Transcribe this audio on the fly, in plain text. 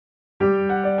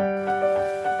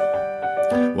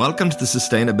Welcome to the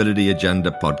Sustainability Agenda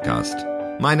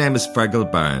podcast. My name is Fergal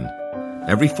Byrne.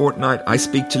 Every fortnight, I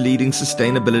speak to leading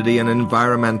sustainability and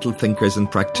environmental thinkers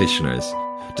and practitioners,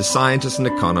 to scientists and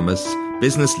economists,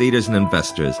 business leaders and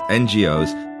investors,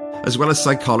 NGOs, as well as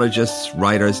psychologists,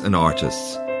 writers and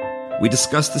artists. We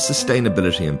discuss the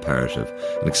sustainability imperative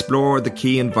and explore the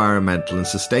key environmental and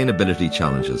sustainability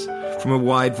challenges from a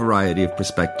wide variety of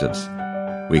perspectives.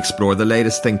 We explore the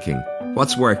latest thinking,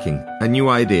 what's working, and new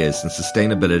ideas in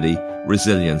sustainability,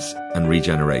 resilience, and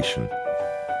regeneration.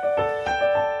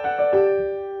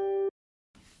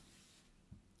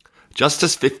 Just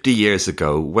as 50 years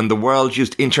ago, when the world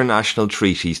used international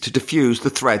treaties to defuse the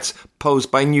threats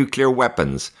posed by nuclear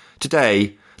weapons,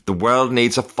 today, the world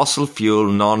needs a fossil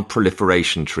fuel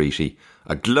non-proliferation treaty,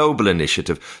 a global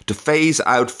initiative to phase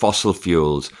out fossil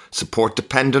fuels, support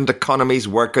dependent economies,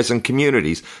 workers and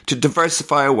communities to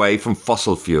diversify away from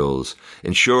fossil fuels,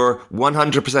 ensure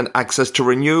 100% access to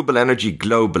renewable energy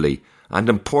globally, and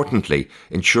importantly,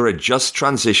 ensure a just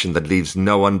transition that leaves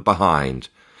no one behind.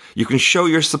 You can show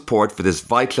your support for this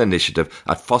vital initiative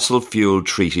at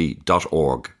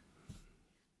fossilfueltreaty.org.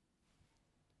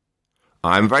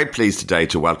 I'm very pleased today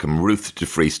to welcome Ruth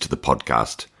DeFries to the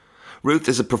podcast. Ruth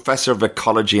is a professor of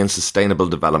ecology and sustainable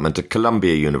development at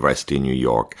Columbia University in New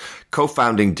York,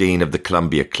 co-founding dean of the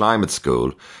Columbia Climate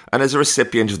School, and is a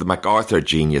recipient of the MacArthur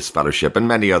Genius Fellowship and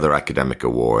many other academic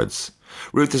awards.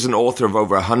 Ruth is an author of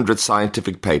over 100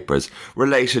 scientific papers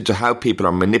related to how people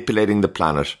are manipulating the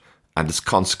planet and its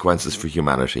consequences for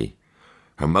humanity.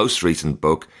 Her most recent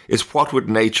book is What Would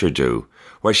Nature Do?,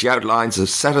 where she outlines a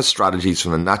set of strategies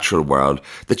from the natural world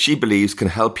that she believes can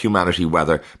help humanity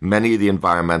weather many of the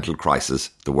environmental crises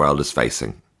the world is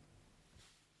facing.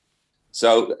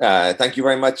 So thank you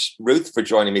very much, Ruth, for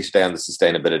joining me today on the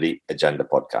Sustainability Agenda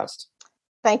podcast.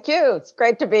 Thank you. It's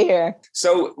great to be here.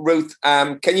 So, Ruth,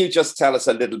 can you just tell us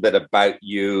a little bit about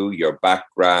you, your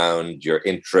background, your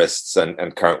interests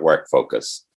and current work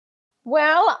focus?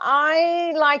 Well,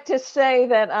 I like to say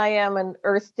that I am an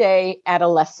Earth Day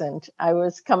adolescent. I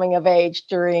was coming of age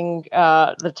during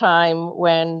the time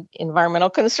when environmental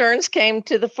concerns came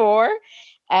to the fore,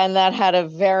 and that had a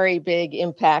very big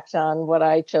impact on what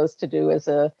I chose to do as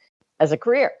a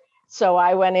career. So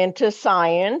I went into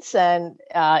science and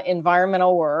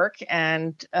environmental work,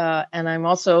 and I'm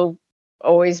also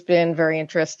always been very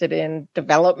interested in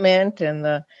development and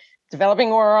the developing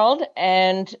world,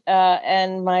 and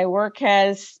my work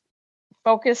has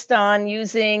focused on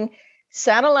using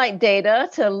satellite data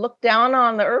to look down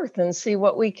on the Earth and see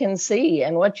what we can see.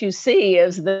 And what you see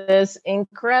is this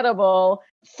incredible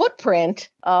footprint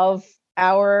of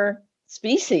our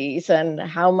species and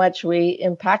how much we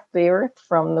impact the Earth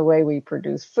from the way we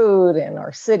produce food in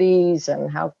our cities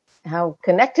and how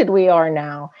connected we are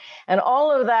now. And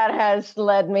all of that has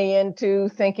led me into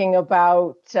thinking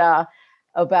about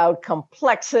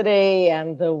complexity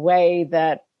and the way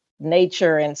that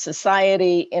nature and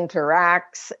society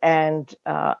interacts, and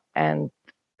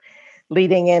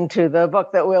leading into the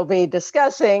book that we'll be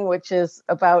discussing, which is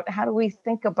about how do we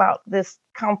think about this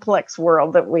complex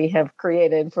world that we have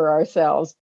created for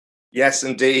ourselves. Yes,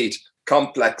 indeed.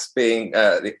 Complex being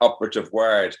the operative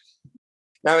word.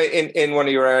 Now, in one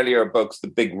of your earlier books, The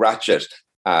Big Ratchet,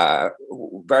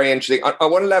 very interesting.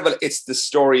 On one level, it's the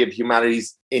story of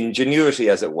humanity's ingenuity,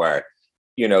 as it were,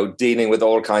 dealing with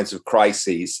all kinds of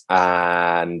crises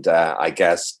and, I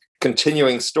guess,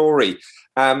 continuing story.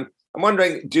 I'm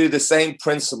wondering, do the same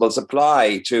principles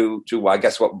apply to I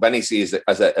guess, what many see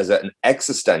as an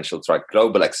existential threat,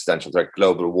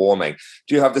 global warming?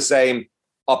 Do you have the same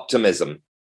optimism?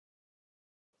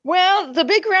 Well, The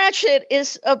Big Ratchet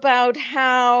is about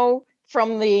how,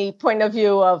 from the point of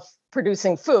view of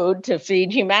producing food to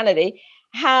feed humanity,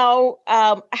 how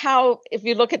if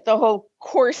you look at the whole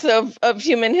course of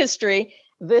human history,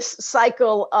 this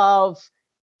cycle of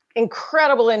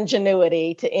incredible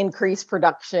ingenuity to increase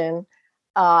production,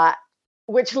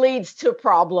 which leads to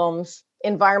problems,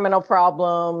 environmental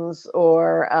problems,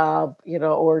 or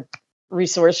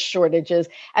resource shortages,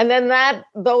 and then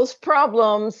those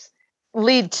problems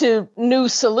lead to new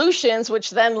solutions, which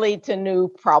then lead to new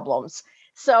problems.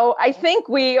 So I think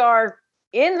we are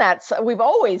in that. We've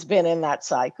always been in that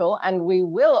cycle, and we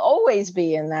will always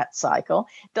be in that cycle.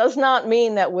 Does not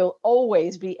mean that we'll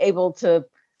always be able to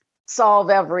solve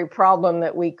every problem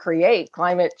that we create.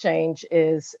 Climate change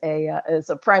is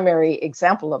a primary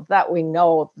example of that. We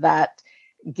know that,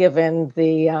 given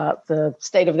the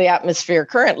state of the atmosphere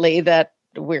currently, that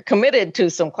we're committed to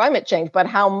some climate change, but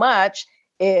how much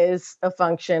is a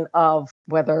function of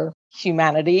whether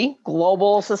humanity,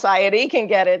 global society, can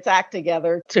get its act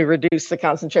together to reduce the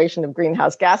concentration of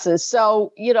greenhouse gases.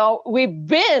 So,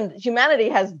 humanity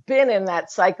has been in that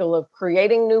cycle of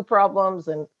creating new problems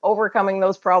and overcoming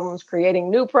those problems, creating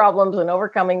new problems and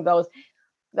overcoming those.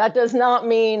 That does not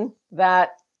mean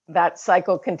that that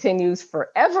cycle continues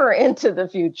forever into the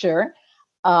future.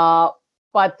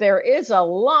 But there is a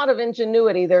lot of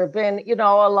ingenuity. There have been,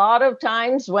 a lot of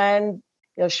times when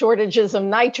shortages of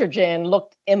nitrogen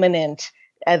looked imminent,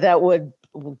 that would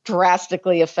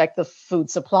drastically affect the food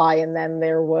supply, and then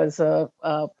there was a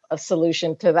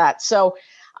solution to that. So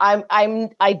I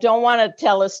don't want to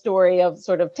tell a story of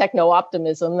sort of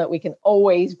techno-optimism that we can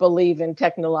always believe in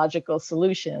technological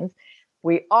solutions.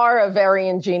 We are a very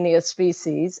ingenious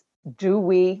species.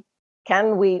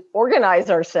 Can we organize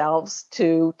ourselves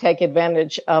to take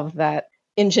advantage of that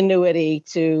ingenuity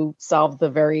to solve the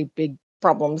very big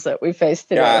problems that we face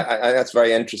today? Yeah, that's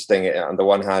very interesting. On the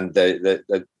one hand,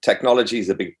 the technology is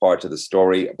a big part of the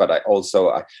story, but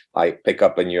I pick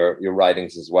up in your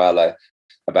writings as well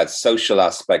about social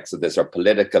aspects of this, or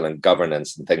political and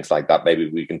governance and things like that. Maybe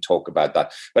we can talk about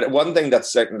that. But one thing that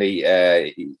certainly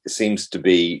seems to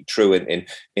be true in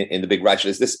the Big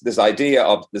Ratchet is this idea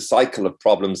of the cycle of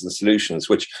problems and solutions,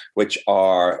 which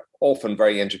are often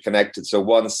very interconnected. So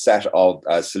one set of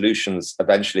solutions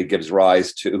eventually gives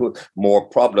rise to more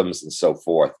problems and so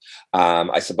forth.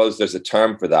 I suppose there's a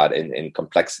term for that in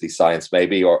complexity science,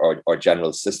 maybe, or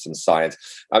general systems science.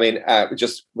 I mean,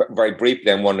 just very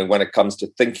briefly, I'm wondering, when it comes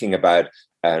to thinking about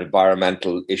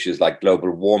environmental issues like global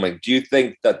warming, do you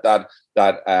think that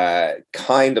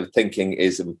kind of thinking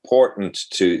is important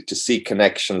to see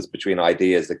connections between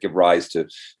ideas that give rise to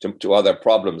other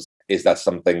problems? Is that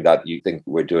something that you think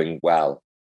we're doing well?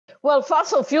 Well,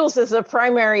 fossil fuels is a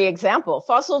primary example.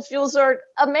 Fossil fuels are an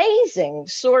amazing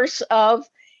source of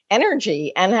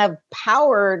energy and have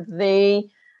powered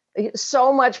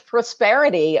so much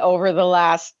prosperity over the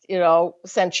last,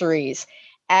 centuries.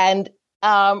 And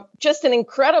just an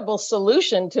incredible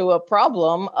solution to a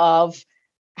problem of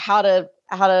how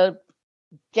to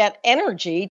get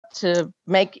energy to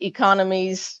make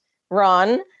economies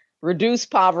run, reduce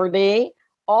poverty,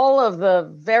 all of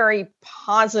the very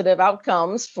positive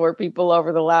outcomes for people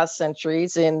over the last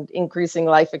centuries in increasing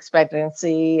life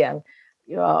expectancy and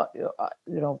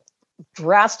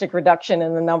drastic reduction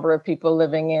in the number of people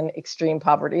living in extreme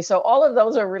poverty. So all of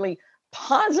those are really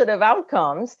positive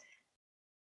outcomes.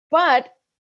 But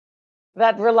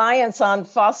that reliance on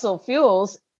fossil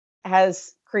fuels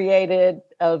has created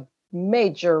a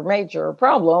major, major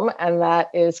problem, and that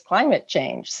is climate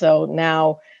change. So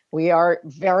now we are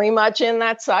very much in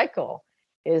that cycle.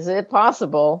 Is it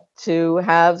possible to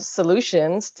have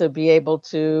solutions to be able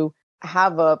to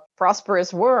have a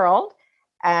prosperous world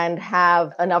and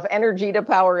have enough energy to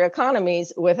power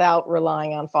economies without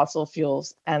relying on fossil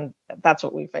fuels? And that's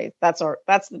what we face. That's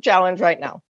the challenge right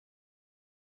now.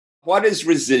 What is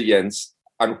resilience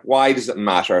and why does it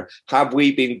matter? Have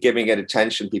we been giving it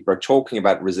attention? People are talking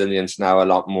about resilience now a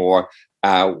lot more.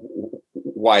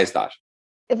 Why is that?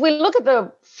 If we look at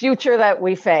the future that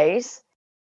we face,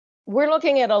 we're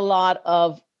looking at a lot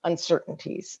of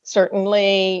uncertainties.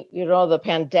 Certainly, the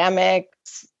pandemic,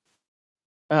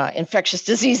 infectious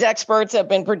disease experts have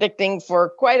been predicting for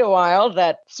quite a while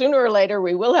that sooner or later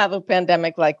we will have a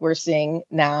pandemic like we're seeing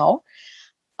now.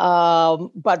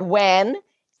 But when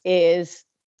is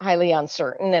highly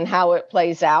uncertain, and how it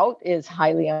plays out is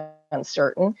highly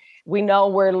uncertain. We know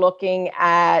we're looking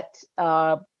at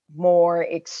more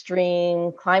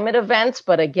extreme climate events,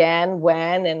 but again,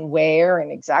 when and where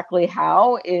and exactly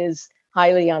how is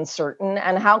highly uncertain,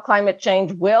 and how climate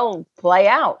change will play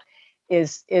out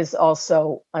is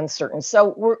also uncertain.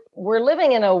 So we're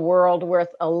living in a world with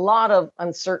a lot of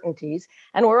uncertainties,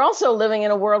 and we're also living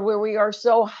in a world where we are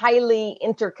so highly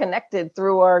interconnected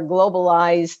through our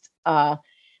globalized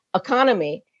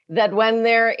economy that when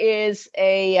there is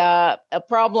a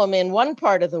problem in one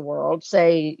part of the world,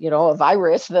 say, a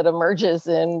virus that emerges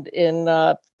in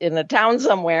a town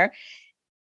somewhere,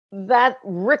 that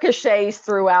ricochets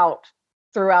throughout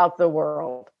the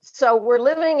world. So we're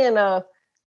living in a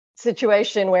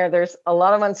situation where there's a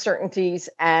lot of uncertainties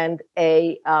and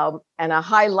a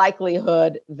high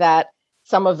likelihood that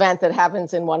some event that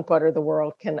happens in one part of the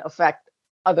world can affect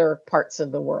other parts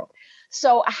of the world.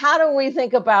 So how do we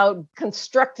think about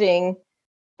constructing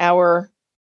our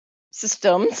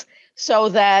systems so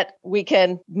that we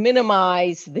can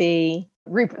minimize the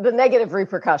negative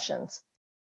repercussions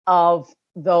of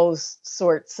those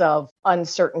sorts of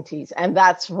uncertainties? And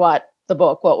that's what the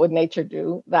book, What Would Nature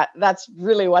Do? That's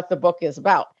really what the book is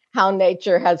about, how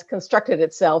nature has constructed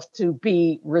itself to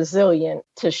be resilient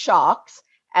to shocks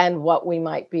and what we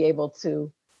might be able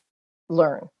to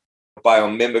learn.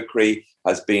 Biomimicry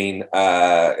has been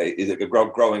is a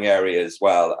growing area as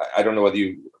well. I don't know whether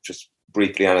you just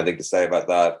briefly anything to say about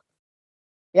that.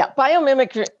 Yeah,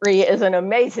 biomimicry is an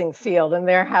amazing field, and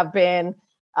there have been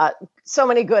so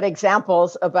many good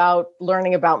examples about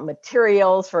learning about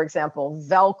materials. For example,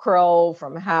 Velcro,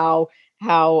 from how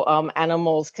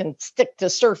animals can stick to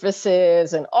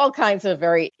surfaces, and all kinds of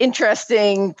very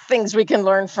interesting things we can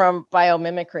learn from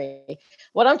biomimicry.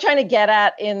 What I'm trying to get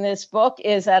at in this book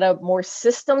is at a more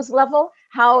systems level,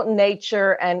 how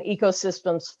nature and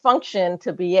ecosystems function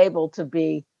to be able to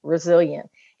be resilient.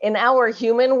 In our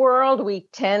human world, we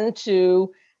tend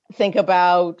to think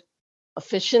about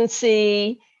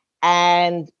efficiency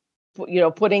and,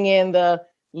 putting in the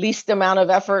least amount of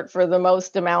effort for the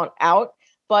most amount out.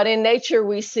 But in nature,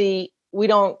 we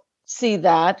don't see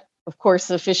that. Of course,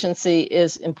 efficiency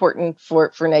is important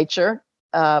for nature.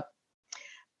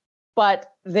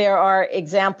 But there are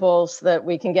examples that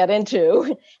we can get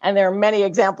into, and there are many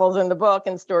examples in the book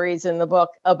and stories in the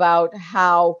book about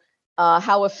how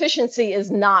efficiency is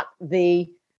not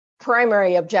the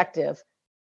primary objective,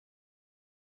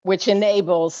 which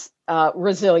enables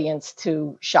resilience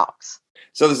to shocks.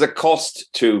 So there's a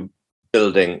cost to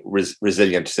building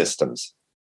resilient systems.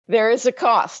 There is a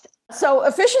cost. So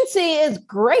efficiency is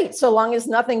great so long as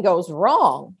nothing goes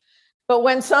wrong. But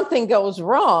when something goes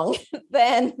wrong,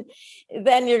 then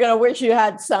you're going to wish you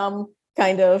had some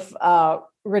kind of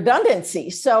redundancy.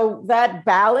 So that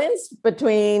balance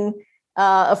between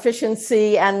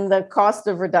efficiency and the cost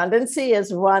of redundancy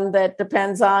is one that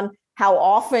depends on how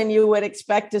often you would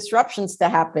expect disruptions to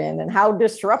happen and how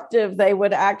disruptive they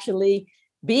would actually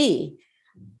be.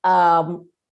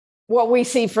 What we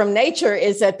see from nature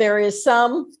is that there is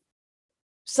some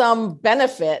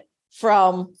benefit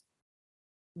from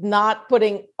not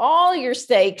putting all your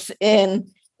stakes in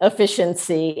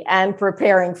efficiency and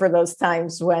preparing for those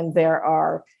times when there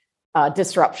are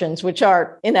disruptions, which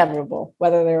are inevitable,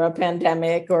 whether they're a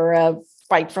pandemic or a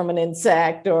bite from an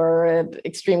insect or an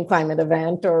extreme climate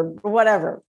event or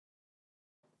whatever.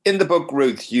 In the book,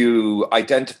 Ruth, you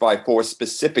identify 4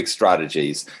 specific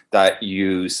strategies that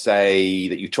you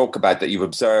talk about, that you've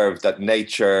observed that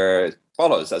nature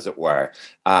follows, as it were.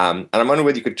 And I'm wondering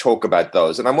whether you could talk about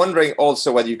those. And I'm wondering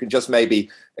also whether you can just maybe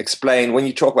explain, when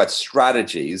you talk about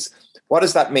strategies, what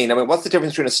does that mean? I mean, what's the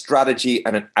difference between a strategy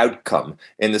and an outcome,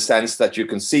 in the sense that you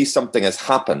can see something has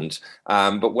happened,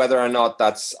 but whether or not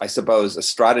that's, I suppose, a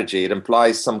strategy, it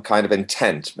implies some kind of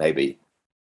intent, maybe.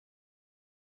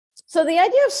 So the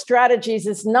idea of strategies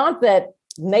is not that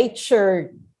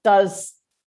nature does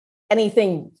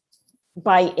anything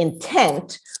by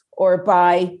intent or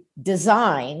by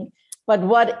design, but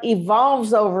what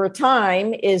evolves over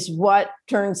time is what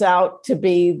turns out to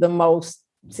be the most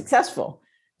successful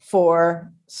for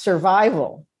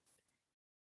survival.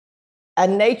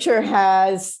 And nature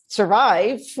has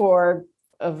survived for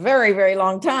a very, very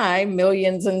long time,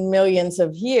 millions and millions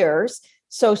of years.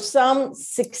 So some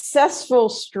successful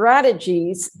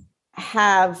strategies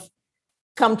have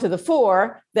come to the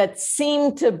fore that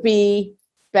seem to be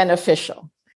beneficial.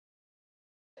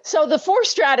 So the 4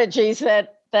 strategies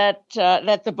that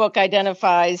the book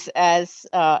identifies as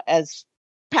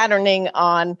patterning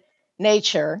on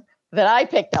nature, that I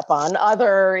picked up on,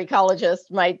 other ecologists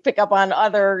might pick up on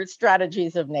other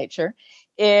strategies of nature,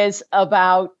 is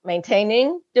about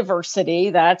maintaining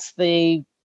diversity. That's the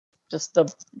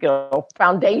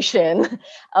foundation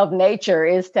of nature,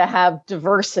 is to have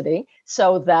diversity,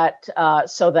 so that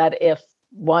if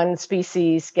one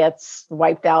species gets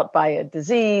wiped out by a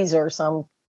disease or some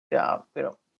a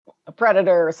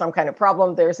predator or some kind of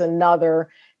problem, there's another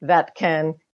that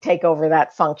can take over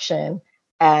that function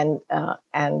and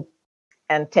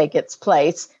take its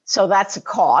place. So that's a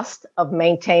cost of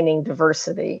maintaining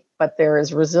diversity, but there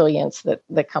is resilience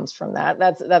that comes from that.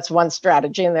 That's one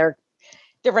strategy, and there are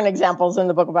different examples in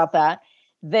the book about that.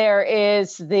 There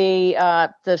is the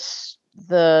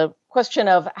question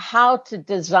of how to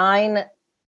design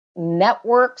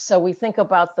networks. So we think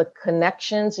about the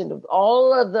connections and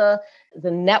all of the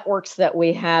networks that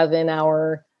we have in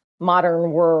our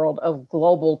modern world of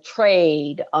global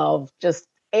trade, of just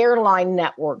airline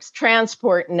networks,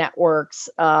 transport networks,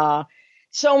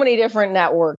 so many different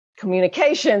networks,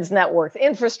 communications networks,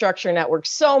 infrastructure networks,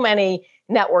 so many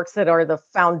networks that are the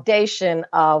foundation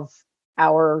of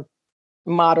our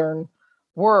modern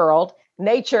world.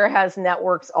 Nature has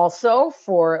networks also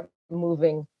for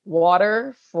moving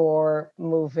water, for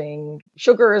moving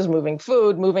sugars, moving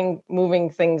food, moving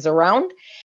things around.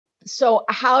 So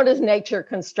how does nature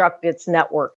construct its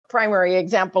network? Primary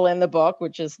example in the book,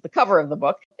 which is the cover of the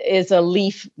book, is a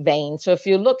leaf vein. So if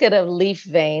you look at a leaf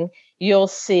vein, you'll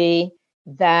see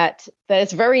that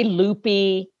it's very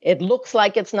loopy. It looks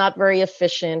like it's not very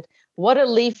efficient. What a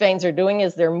leaf veins are doing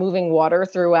is they're moving water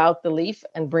throughout the leaf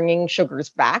and bringing sugars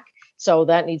back. So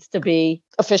that needs to be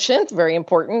efficient, very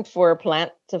important for a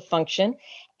plant to function.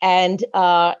 And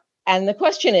the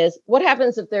question is, what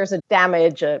happens if there's a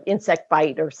damage, an insect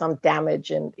bite or some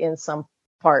damage in some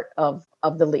part of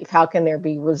the leaf? How can there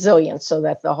be resilience so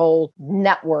that the whole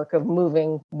network of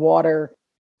moving water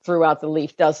throughout the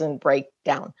leaf doesn't break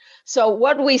down? So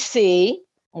what we see,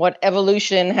 what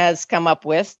evolution has come up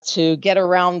with to get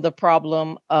around the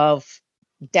problem of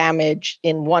damage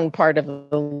in one part of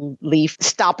the leaf,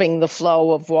 stopping the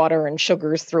flow of water and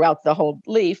sugars throughout the whole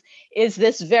leaf, is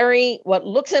this very, what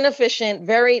looks inefficient,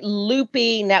 very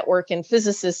loopy network. And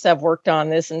physicists have worked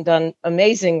on this and done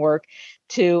amazing work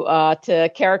to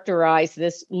characterize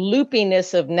this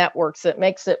loopiness of networks that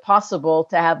makes it possible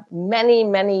to have many,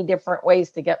 many different ways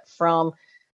to get from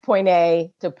point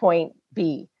A to point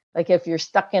B. Like if you're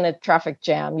stuck in a traffic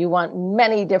jam, you want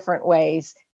many different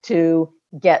ways to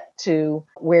get to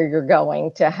where you're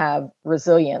going to have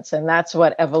resilience. And that's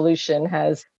what evolution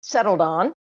has settled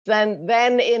on.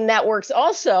 Then in networks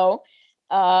also,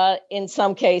 in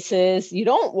some cases, you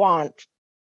don't want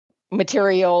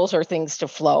materials or things to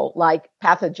flow, like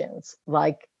pathogens,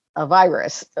 like a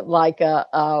virus, like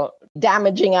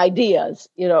damaging ideas,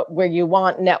 where you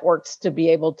want networks to be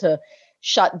able to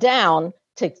shut down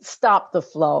to stop the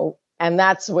flow. And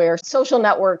that's where social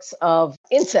networks of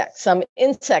insects, some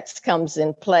insects comes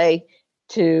in play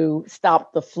to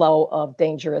stop the flow of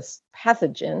dangerous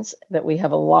pathogens that we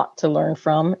have a lot to learn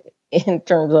from in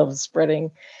terms of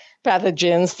spreading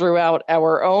pathogens throughout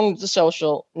our own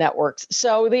social networks.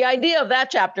 So the idea of that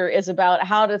chapter is about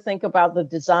how to think about the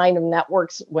design of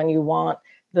networks when you want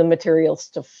the materials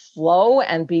to flow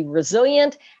and be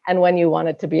resilient, and when you want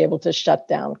it to be able to shut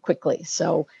down quickly.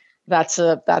 So that's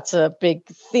a big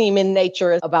theme in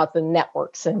nature about the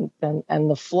networks and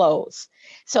the flows.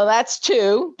 So that's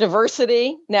two,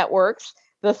 diversity, networks.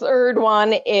 The third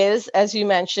one is, as you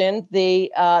mentioned, the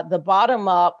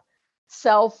bottom-up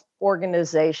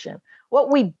self-organization. What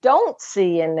we don't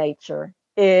see in nature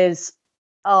is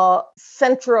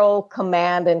central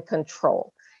command and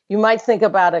control. You might think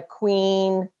about a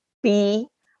queen bee.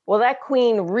 Well, that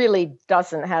queen really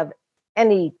doesn't have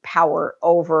any power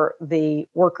over the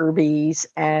worker bees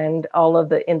and all of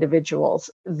the individuals.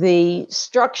 The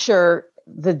structure,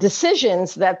 the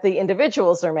decisions that the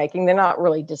individuals are making, they're not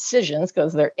really decisions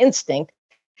because they're instinct,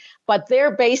 but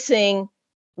they're basing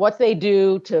what they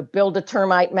do to build a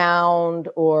termite mound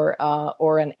or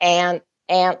an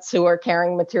ants who are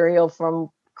carrying material from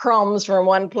crumbs from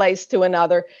one place to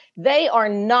another. They are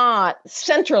not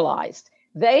centralized.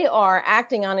 They are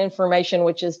acting on information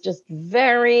which is just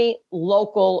very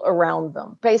local around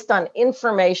them, based on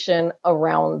information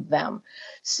around them.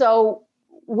 So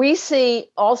we see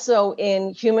also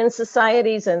in human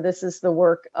societies, and this is the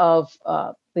work of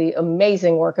the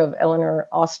amazing work of Elinor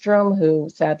Ostrom, who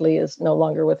sadly is no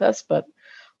longer with us, but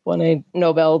won a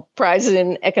Nobel Prize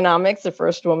in economics, the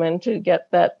first woman to get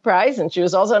that prize. And she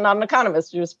was also not an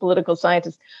economist, she was a political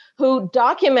scientist, who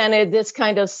documented this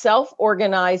kind of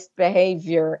self-organized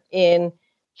behavior in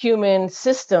human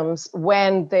systems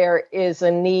when there is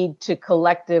a need to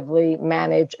collectively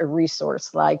manage a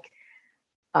resource, like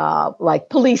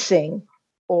policing,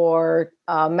 or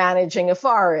managing a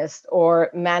forest, or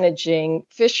managing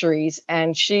fisheries.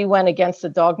 And she went against the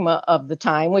dogma of the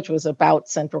time, which was about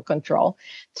central control,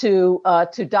 to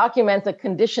document the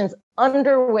conditions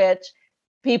under which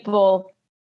people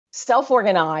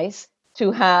self-organize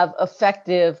to have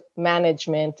effective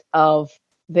management of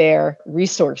their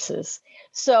resources.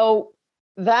 So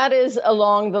that is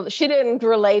she didn't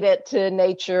relate it to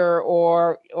nature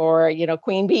or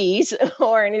queen bees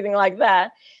or anything like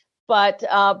that. But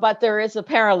there is a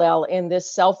parallel in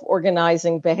this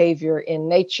self-organizing behavior in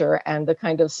nature and the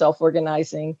kind of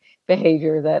self-organizing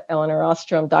behavior that Elinor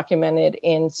Ostrom documented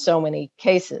in so many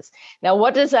cases. Now,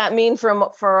 what does that mean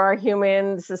for our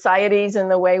human societies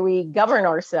and the way we govern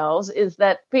ourselves is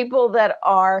that people that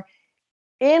are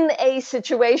in a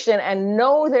situation and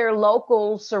know their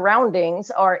local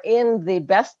surroundings are in the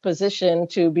best position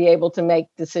to be able to make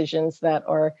decisions that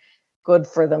are good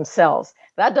for themselves.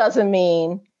 That doesn't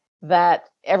mean that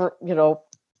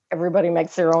everybody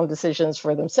makes their own decisions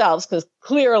for themselves, because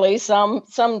clearly some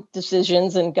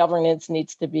decisions in governance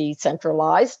needs to be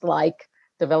centralized, like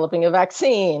developing a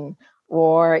vaccine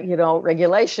or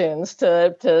regulations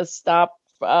to stop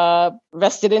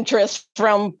vested interests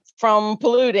from from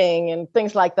polluting and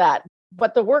things like that.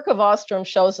 But the work of Ostrom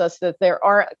shows us that there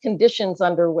are conditions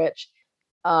under which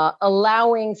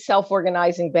allowing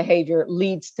self-organizing behavior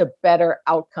leads to better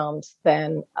outcomes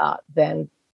than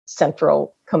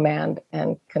central command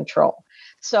and control.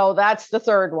 So that's the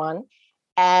third one.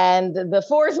 And the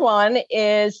fourth one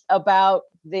is about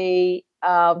the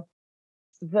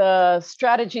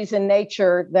strategies in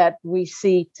nature that we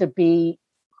see to be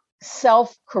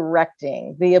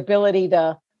self-correcting, the ability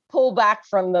to pull back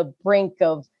from the brink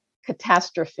of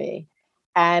catastrophe.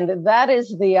 And that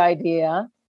is the idea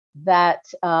that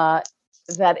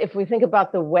if we think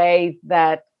about the way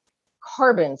that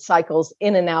carbon cycles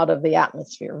in and out of the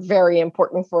atmosphere, very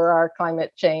important for our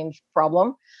climate change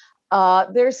problem.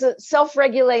 There's a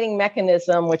self-regulating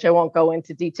mechanism, which I won't go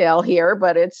into detail here,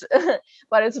 but it's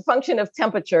a function of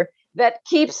temperature that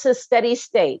keeps a steady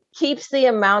state, keeps the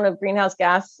amount of greenhouse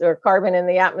gas or carbon in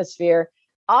the atmosphere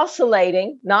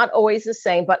oscillating, not always the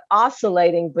same, but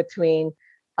oscillating between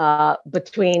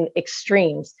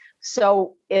extremes.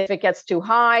 So if it gets too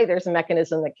high, there's a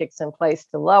mechanism that kicks in place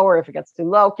to lower. If it gets too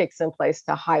low, kicks in place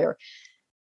to higher.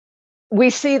 We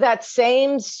see that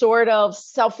same sort of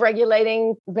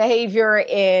self-regulating behavior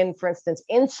in, for instance,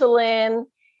 insulin,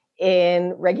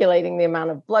 in regulating the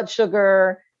amount of blood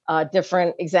sugar,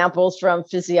 different examples from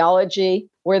physiology,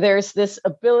 where there's this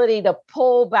ability to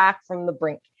pull back from the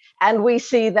brink. And we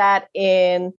see that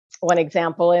in one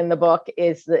example in the book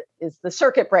is the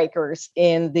circuit breakers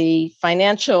in the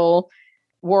financial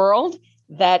world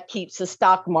that keeps the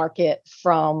stock market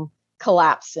from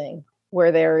collapsing,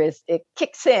 where it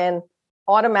kicks in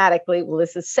automatically. Well,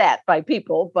 this is set by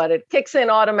people, but it kicks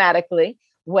in automatically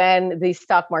when the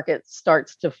stock market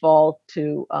starts to fall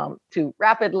too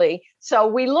rapidly. So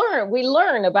we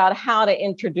learn about how to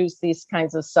introduce these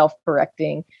kinds of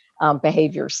self-correcting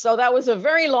behaviors. So that was a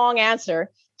very long answer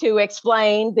to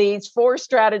explain these four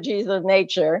strategies of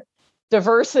nature: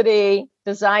 diversity,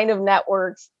 design of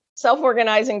networks,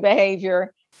 self-organizing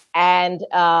behavior, and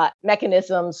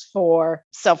mechanisms for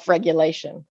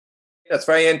self-regulation. That's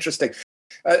very interesting.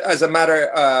 As a matter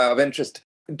of interest,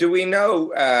 do we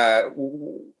know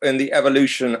in the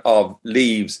evolution of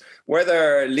leaves, were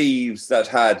there leaves that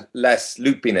had less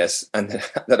loopiness and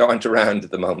that aren't around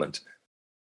at the moment?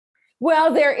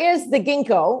 Well, there is the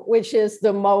ginkgo, which is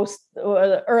the most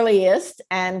earliest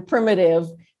and primitive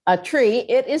tree.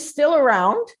 It is still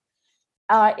around.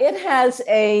 It has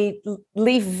a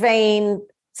leaf vein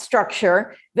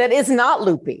structure that is not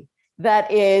loopy,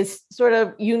 that is sort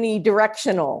of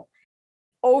unidirectional.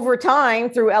 Over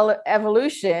time, through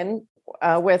evolution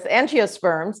with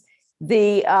angiosperms,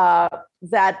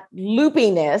 that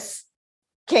loopiness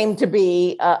came to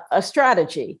be a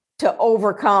strategy to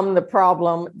overcome the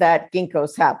problem that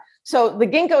ginkgos have. So the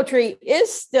ginkgo tree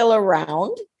is still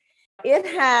around. It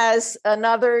has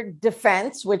another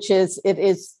defense, which is it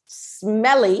is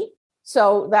smelly.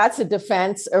 So that's a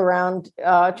defense around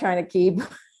trying to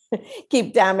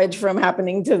keep damage from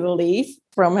happening to the leaf,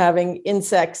 from having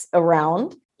insects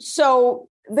around. So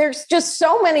there's just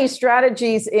so many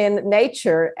strategies in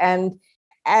nature, and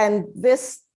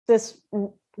this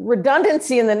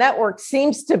redundancy in the network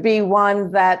seems to be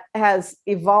one that has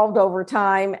evolved over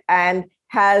time and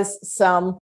has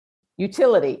some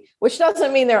utility, which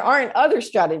doesn't mean there aren't other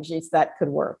strategies that could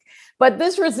work. But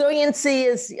this resiliency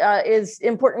is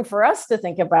important for us to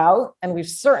think about, and we've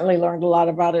certainly learned a lot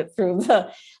about it through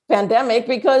the pandemic,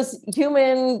 because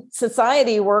human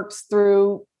society works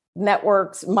through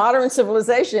networks. Modern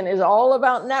civilization is all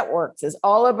about networks, is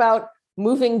all about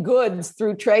moving goods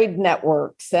through trade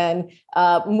networks and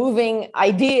moving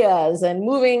ideas and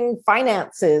moving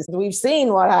finances. We've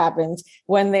seen what happens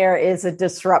when there is a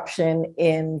disruption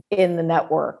in the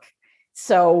network.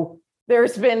 So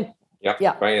there's been...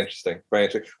 Yeah, very interesting. Very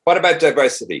interesting. What about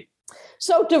diversity?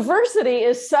 So diversity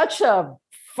is such a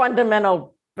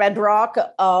fundamental bedrock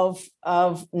of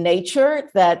nature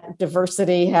that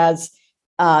diversity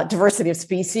of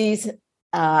species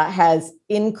has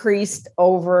increased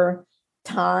over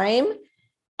time,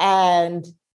 and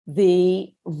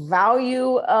the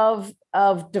value of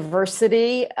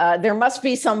diversity, there must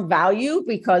be some value,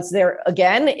 because there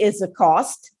again is a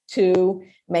cost to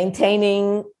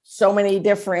maintaining so many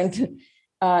different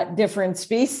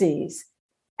species,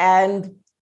 and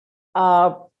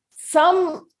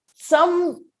some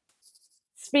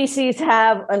species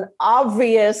have an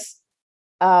obvious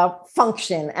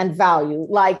function and value,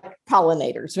 like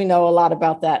pollinators. We know a lot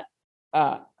about that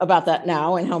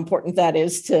now, and how important that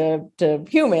is to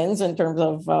humans in terms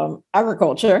of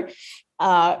agriculture.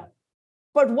 But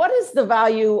what is the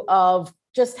value of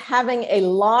just having a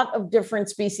lot of different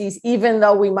species, even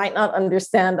though we might not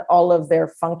understand all of their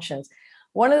functions.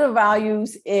 One of the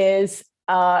values is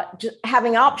just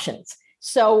having options.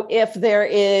 So if there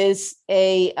is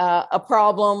a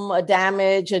problem, a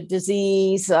damage, a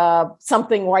disease,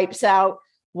 something wipes out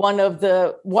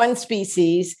one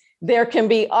species, there can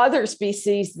be other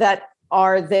species that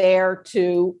are there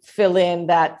to fill in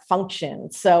that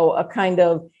function. So a kind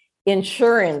of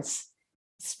insurance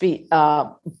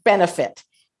benefit.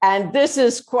 And this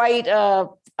is quite a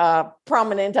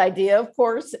prominent idea, of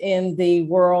course, in the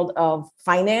world of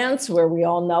finance, where we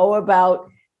all know about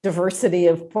diversity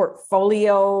of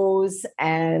portfolios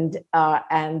and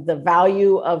the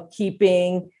value of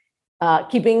keeping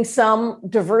some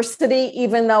diversity,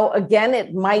 even though, again,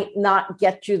 it might not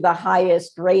get you the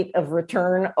highest rate of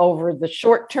return over the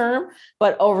short term,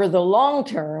 but over the long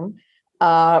term,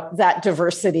 that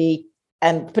diversity,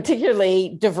 and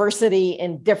particularly diversity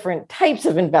in different types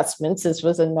of investments. This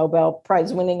was a Nobel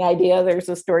Prize winning idea. There's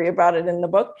a story about it in the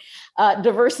book.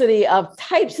 Diversity of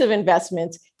types of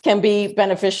investments can be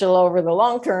beneficial over the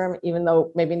long term, even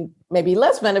though maybe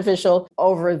less beneficial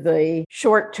over the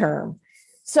short term.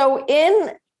 So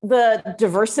in the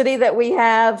diversity that we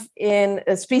have in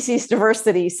species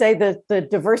diversity, say the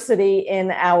diversity in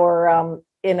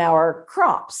our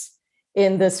crops,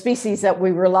 in the species that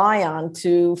we rely on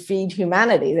to feed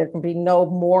humanity, there can be no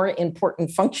more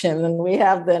important function than we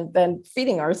have than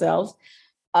feeding ourselves.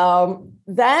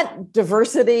 That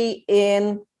diversity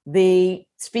in the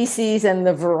species and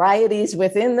the varieties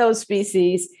within those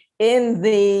species in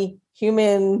the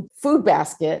human food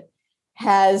basket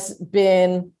has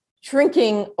been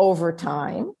shrinking over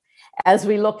time. As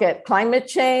we look at climate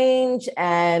change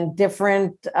and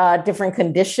different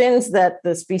conditions that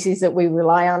the species that we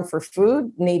rely on for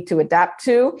food need to adapt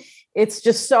to, it's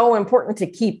just so important to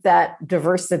keep that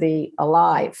diversity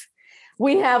alive.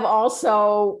 We have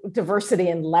also diversity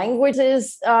in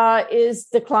languages is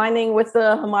declining with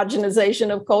the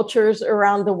homogenization of cultures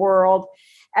around the world.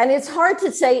 And it's hard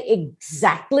to say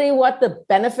exactly what the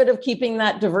benefit of keeping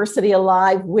that diversity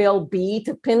alive will be,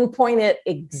 to pinpoint it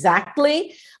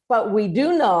exactly. But we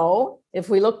do know, if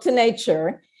we look to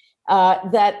nature,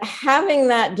 that having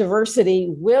that diversity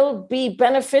will be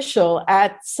beneficial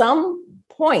at some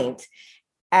point,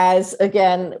 as,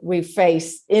 again, we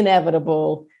face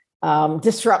inevitable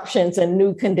disruptions and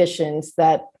new conditions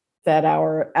that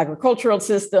our agricultural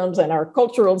systems and our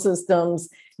cultural systems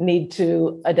need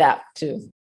to adapt to.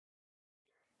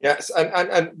 Yes,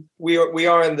 and we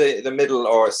are in the middle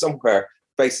or somewhere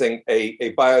facing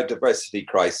a biodiversity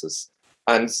crisis.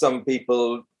 And some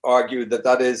people argue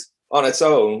that is on its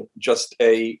own just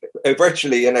a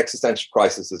virtually an existential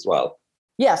crisis as well.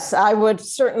 Yes, I would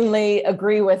certainly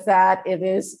agree with that. It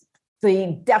is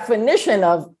the definition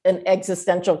of an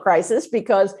existential crisis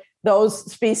because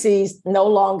those species no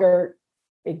longer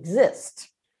exist.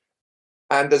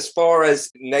 And as far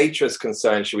as nature is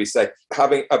concerned, should we say,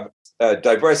 having a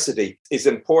diversity is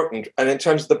important. And in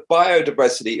terms of the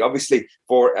biodiversity, obviously,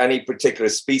 for any particular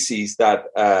species that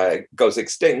goes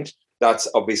extinct, that's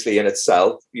obviously in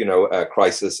itself, a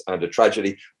crisis and a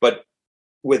tragedy. But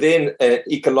within an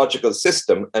ecological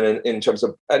system, and in terms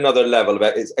of another level of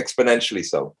it, is exponentially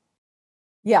so.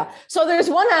 Yeah. So there's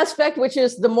one aspect, which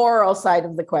is the moral side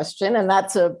of the question, and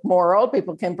that's a moral.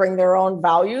 People can bring their own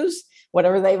values,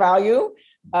 whatever they value.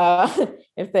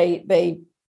 If they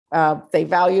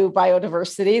value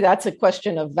biodiversity, that's a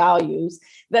question of values.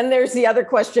 Then there's the other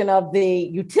question of the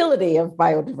utility of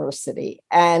biodiversity.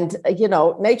 And,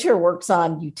 nature works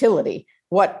on utility.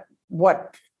 What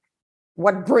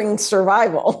brings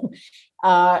survival?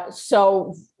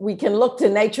 So we can look to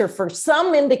nature for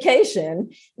some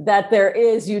indication that there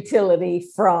is utility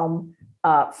from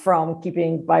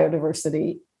keeping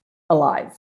biodiversity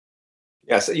alive.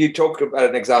 Yes, you talked about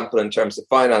an example in terms of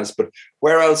finance, but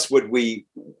where else would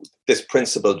this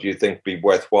principle, do you think, be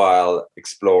worthwhile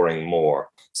exploring more?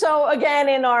 So again,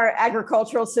 in our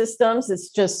agricultural systems, it's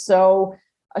just so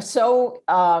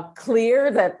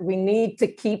clear that we need to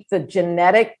keep the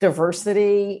genetic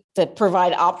diversity that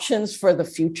provide options for the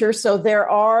future. So there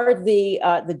are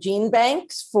the gene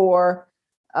banks for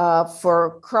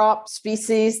crop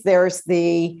species. There's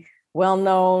the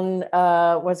well-known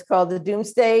what's called the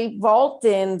Doomsday Vault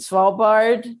in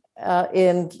Svalbard,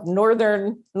 in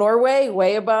northern Norway,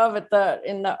 way above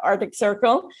in the Arctic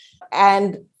Circle.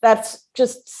 And that's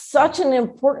just such an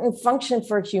important function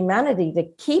for humanity to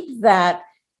keep that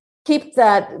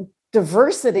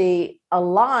diversity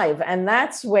alive. And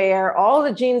that's where all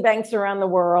the gene banks around the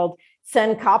world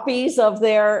send copies of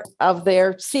their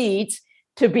seeds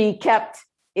to be kept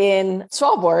in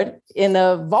Svalbard in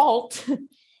a vault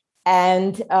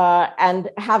and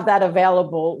have that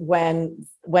available when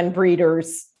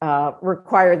breeders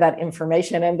require that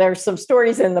information. And there's some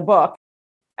stories in the book.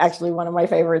 Actually, one of my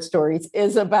favorite stories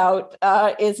is about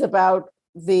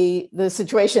the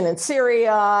situation in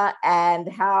Syria and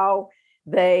how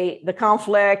the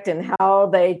conflict and how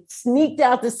they sneaked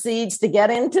out the seeds to get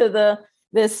into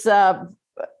this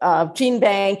gene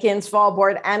bank in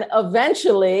Svalbard, and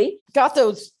eventually got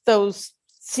those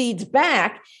seeds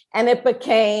back, and it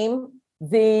became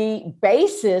the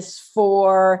basis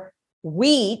for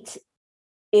wheat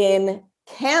in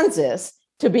Kansas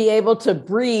to be able to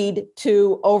breed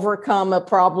to overcome a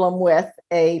problem with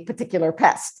a particular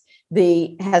pest,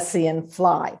 the Hessian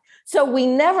fly. So we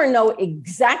never know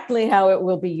exactly how it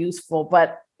will be useful,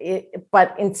 but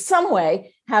in some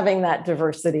way, having that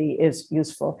diversity is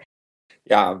useful.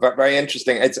 Yeah, very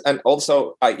interesting. And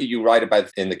also you write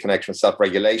about in the connection with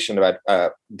self-regulation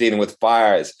about dealing with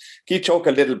fires. Can you talk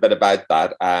a little bit about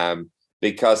that?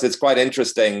 Because it's quite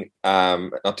interesting,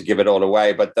 not to give it all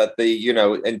away, but that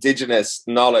the indigenous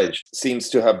knowledge seems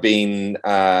to have been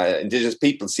indigenous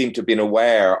people seem to have been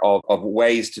aware of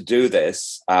ways to do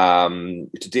this,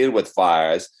 to deal with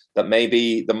fires that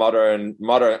maybe the modern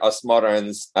us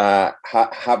moderns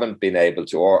haven't been able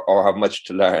to, or have much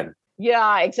to learn.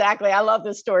 Yeah, exactly. I love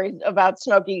this story about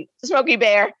Smokey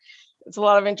Bear. It's a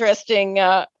lot of interesting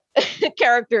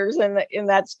characters in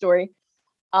that story.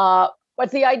 But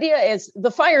the idea is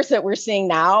the fires that we're seeing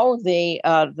now, the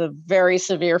very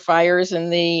severe fires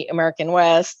in the American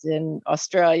West, in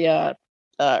Australia,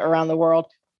 around the world.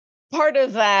 Part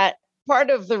of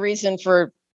the reason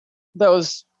for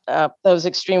those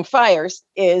extreme fires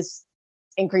is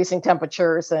increasing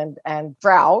temperatures and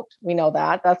drought. We know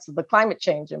that's the climate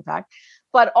change impact.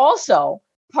 But also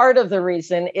part of the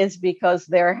reason is because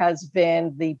there has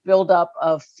been the buildup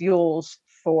of fuels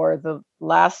for the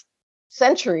last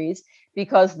centuries,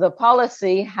 because the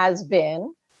policy,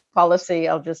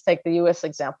 I'll just take the US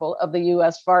example of the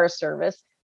US Forest Service,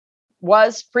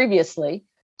 was previously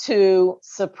to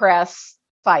suppress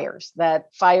fires, that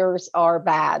fires are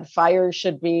bad, fires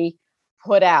should be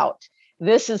put out.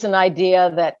 This is an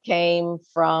idea that came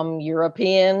from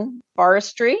European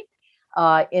forestry,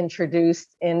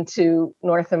 introduced into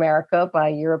North America by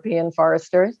European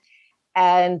foresters,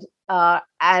 and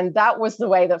that was the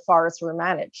way that forests were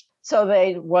managed. So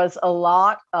there is a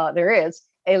lot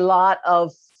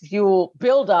of fuel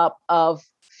buildup of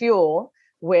fuel,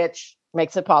 which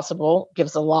makes it possible,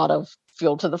 gives a lot of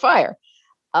fuel to the fire.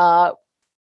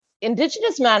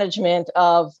 Indigenous management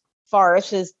of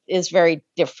forests is very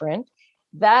different.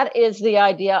 That is the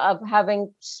idea of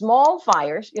having small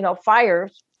fires,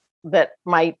 fires that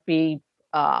might be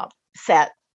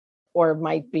set or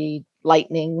might be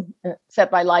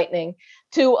set by lightning,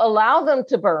 to allow them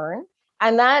to burn.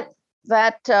 And that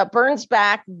burns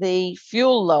back the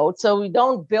fuel load, so we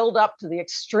don't build up to the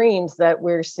extremes that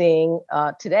we're seeing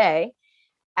today.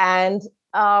 And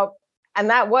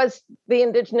that was the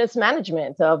indigenous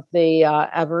management of the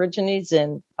Aborigines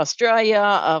in Australia,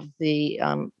 of the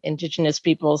indigenous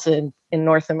peoples in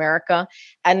North America.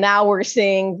 And now we're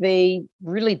seeing the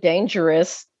really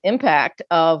dangerous impact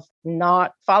of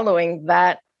not following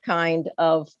that kind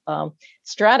of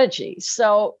strategy.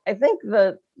 So I think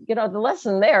the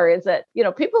lesson there is that,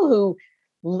 people who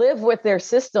live with their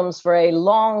systems for a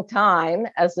long time,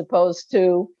 as opposed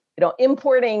to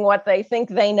importing what they think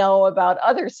they know about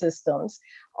other systems,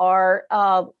 are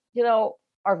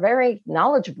very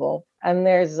knowledgeable, and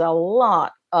there's a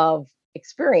lot of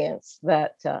experience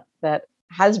that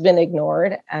has been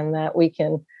ignored and that we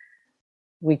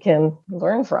can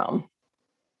learn from.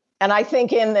 And I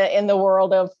think in the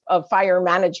world of fire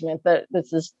management, that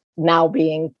this is now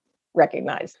being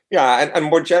recognized. Yeah, and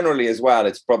more generally as well,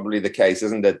 it's probably the case,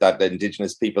 isn't it, that the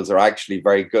indigenous peoples are actually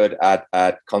very good at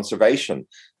conservation.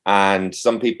 And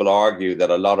some people argue that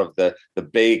a lot of the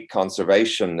big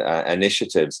conservation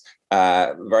initiatives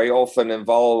very often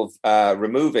involve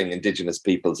removing indigenous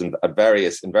peoples in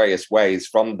various ways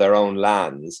from their own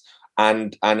lands.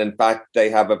 And in fact, they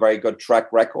have a very good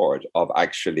track record of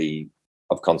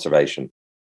conservation.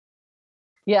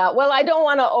 Yeah, well, I don't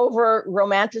want to over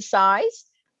romanticize,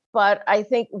 but I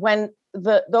think when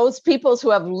those peoples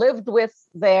who have lived with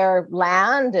their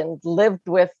land and lived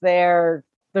with the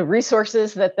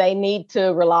resources that they need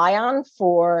to rely on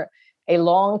for a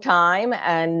long time,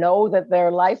 and know that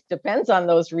their life depends on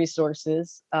those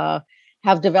resources,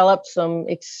 have developed some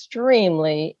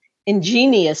extremely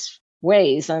ingenious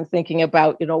ways. I'm thinking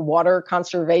about, water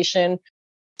conservation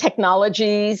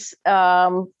technologies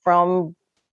from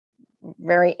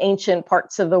very ancient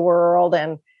parts of the world,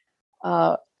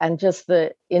 and just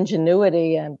the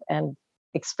ingenuity and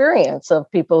experience of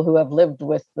people who have lived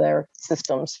with their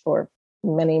systems for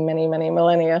many, many, many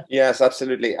millennia. Yes,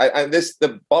 absolutely. And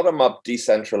the bottom-up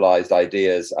decentralized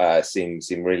ideas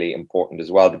seem really important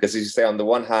as well, because, as you say, on the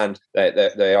one hand,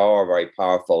 they are very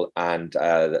powerful, and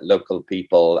local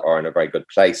people are in a very good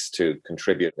place to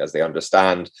contribute as they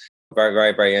understand. Very,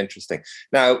 very, very interesting.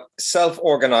 Now,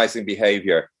 self-organizing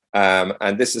behavior,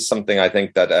 and this is something I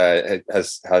think that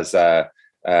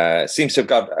seems to have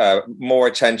got more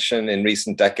attention in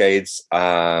recent decades.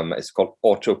 It's called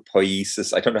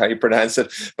autopoiesis. I don't know how you pronounce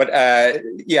it, but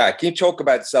can you talk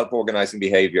about self-organizing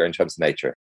behavior in terms of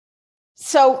nature?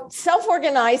 So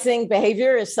self-organizing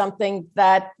behavior is something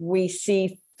that we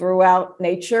see throughout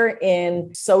nature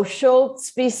in social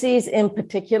species in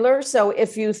particular. So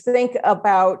if you think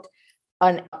about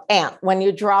an ant, when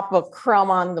you drop a crumb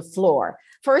on the floor,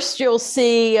 first you'll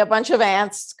see a bunch of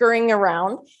ants scurrying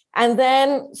around. And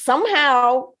then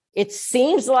somehow it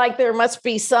seems like there must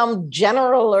be some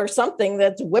general or something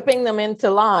that's whipping them into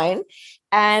line.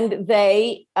 And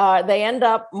they end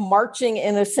up marching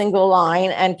in a single line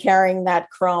and carrying that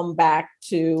crumb back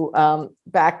to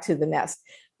the nest.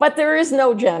 But there is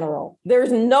no general.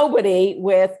 There's nobody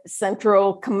with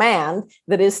central command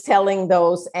that is telling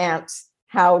those ants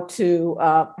how to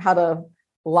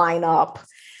line up.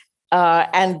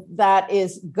 And that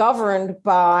is governed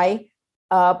by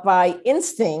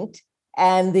instinct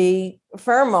and the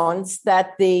pheromones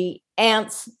that the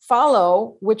ants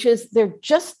follow, which is they're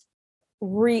just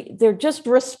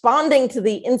responding to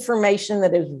the information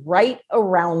that is right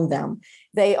around them.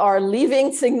 They are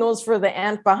leaving signals for the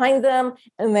ant behind them,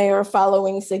 and they are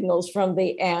following signals from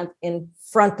the ant in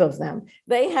front of them.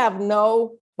 They have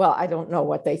I don't know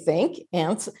what they think,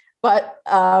 ants, but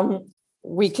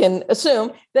we can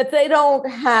assume that they don't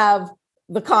have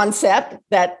the concept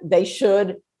that they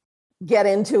should get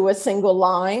into a single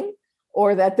line,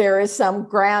 or that there is some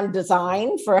grand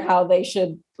design for how they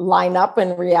should line up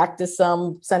and react to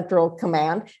some central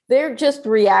command. They're just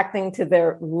reacting to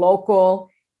their local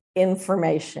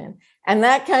information. And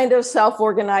that kind of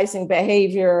self-organizing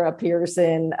behavior appears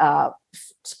in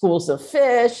schools of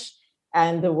fish,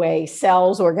 and the way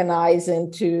cells organize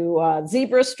into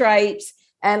zebra stripes,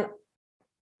 and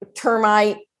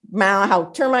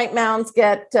how termite mounds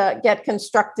get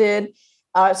constructed.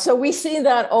 So we see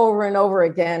that over and over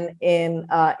again in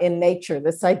nature,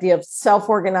 this idea of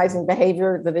self-organizing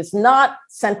behavior that is not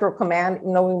central command.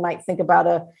 You know, we might think about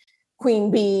a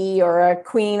queen bee or a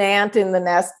queen ant in the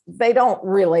nest. They don't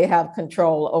really have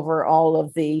control over all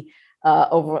of the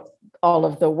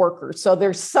workers. So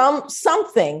there's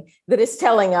something that is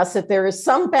telling us that there is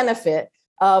some benefit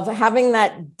of having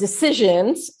that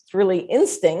decisions, it's really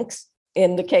instincts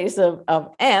in the case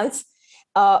of ants,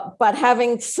 but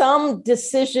having some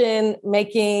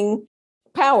decision-making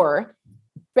power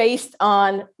based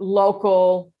on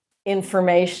local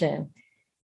information.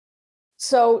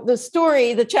 So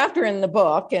the chapter in the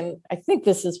book, and I think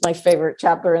this is my favorite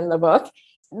chapter in the book,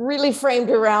 really framed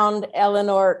around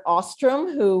Elinor Ostrom,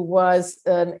 who was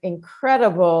an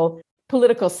incredible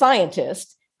political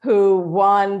scientist who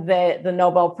won the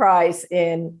Nobel Prize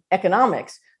in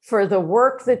economics for the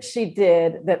work that she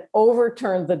did that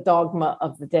overturned the dogma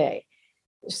of the day.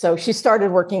 So she started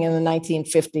working in the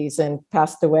 1950s and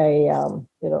passed away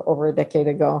over a decade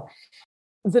ago.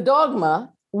 The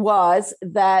dogma was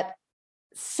that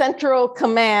central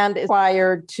command is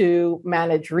required to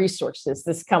manage resources.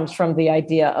 This comes from the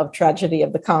idea of Tragedy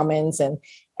of the Commons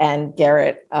and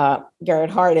Garrett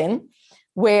Hardin,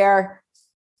 where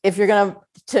if you're going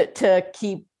to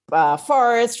keep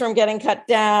forests from getting cut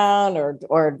down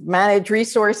or manage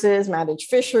resources, manage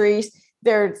fisheries,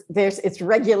 it's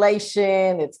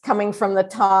regulation. It's coming from the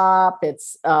top.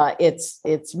 It's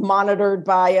monitored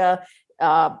by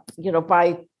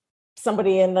by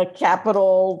somebody in the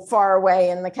capital, far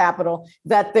away in the capital,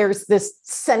 that there's this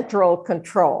central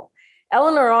control.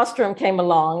 Elinor Ostrom came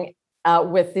along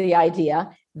with the idea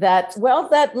that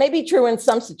may be true in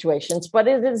some situations, but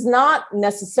it is not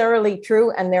necessarily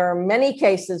true. And there are many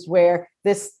cases where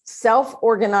this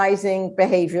self-organizing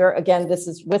behavior, again, this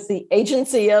is with the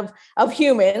agency of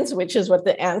humans, which is what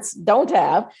the ants don't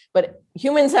have, but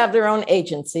humans have their own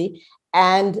agency,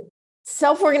 and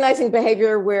self-organizing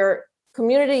behavior where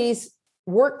communities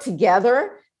work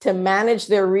together to manage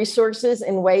their resources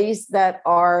in ways that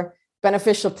are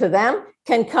beneficial to them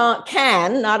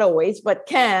can not always, but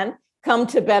can come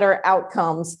to better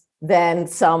outcomes than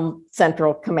some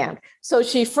central command. So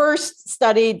she first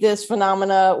studied this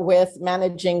phenomena with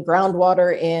managing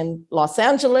groundwater in Los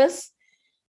Angeles,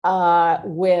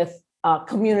 with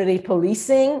community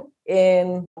policing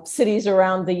in cities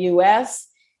around the US,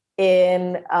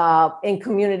 in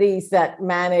communities that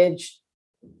manage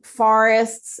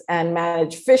forests and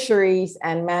manage fisheries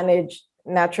and manage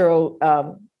natural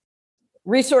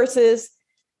resources.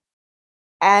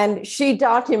 And she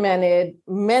documented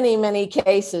many, many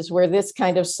cases where this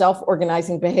kind of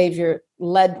self-organizing behavior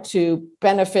led to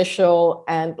beneficial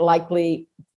and likely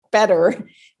better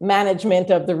management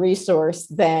of the resource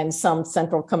than some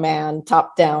central command,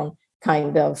 top-down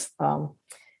kind of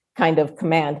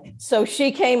command. So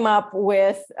she came up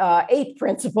with 8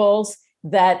 principles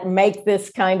that make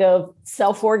this kind of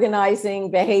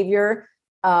self-organizing behavior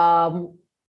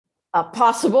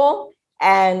possible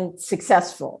and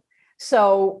successful.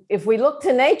 So if we look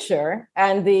to nature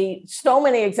and the so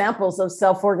many examples of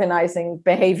self-organizing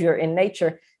behavior in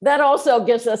nature, that also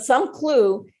gives us some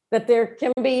clue that there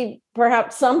can be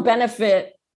perhaps some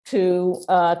benefit to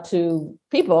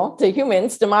people, to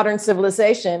humans, to modern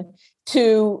civilization,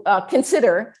 to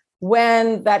consider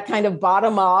when that kind of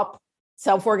bottom-up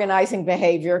self-organizing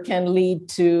behavior can lead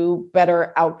to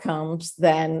better outcomes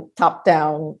than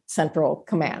top-down central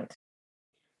command.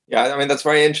 Yeah, I mean, that's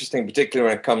very interesting, particularly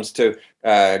when it comes to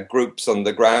groups on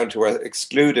the ground who are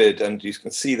excluded. And you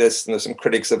can see this, and there's some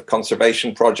critics of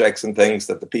conservation projects and things,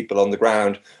 that the people on the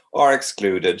ground are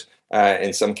excluded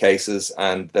in some cases,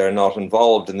 and they're not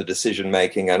involved in the decision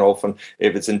making. And often,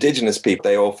 if it's indigenous people,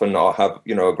 they often have,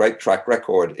 a great track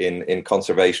record in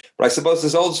conservation. But I suppose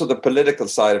there's also the political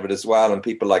side of it as well. And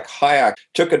people like Hayek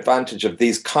took advantage of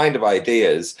these kind of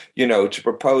ideas, to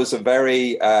propose a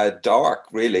very dark,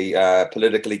 really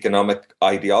political economic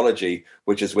ideology,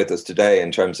 which is with us today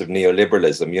in terms of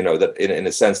neoliberalism, that in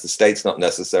a sense, the state's not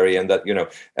necessary, and that,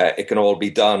 it can all be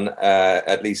done,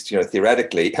 at least,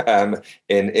 theoretically,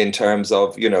 in terms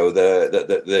of,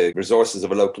 the resources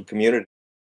of a local community.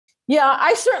 Yeah,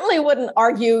 I certainly wouldn't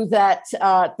argue that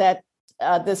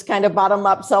this kind of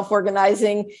bottom-up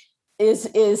self-organizing is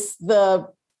the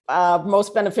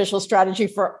most beneficial strategy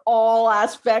for all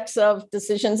aspects of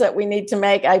decisions that we need to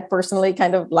make. I personally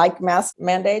kind of like mass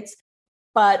mandates,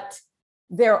 but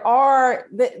there are,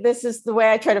 this is the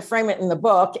way I try to frame it in the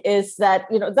book, is that,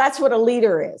 that's what a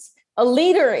leader is. A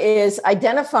leader is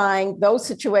identifying those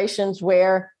situations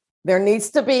where there needs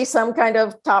to be some kind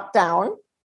of top-down,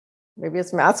 maybe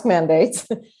it's mask mandates,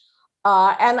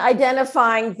 and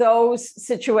identifying those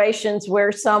situations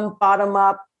where some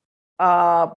bottom-up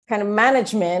kind of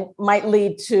management might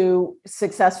lead to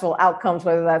successful outcomes,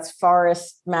 whether that's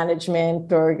forest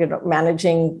management or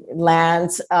managing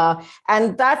lands,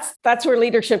 and that's where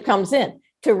leadership comes in,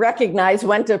 to recognize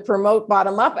when to promote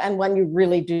bottom-up and when you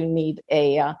really do need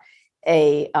a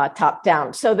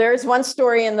top-down. So there's one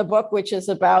story in the book which is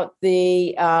about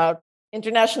the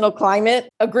international climate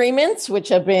agreements, which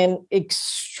have been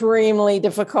extremely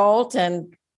difficult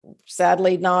and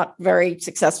sadly not very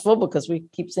successful, because we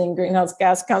keep seeing greenhouse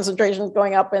gas concentrations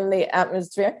going up in the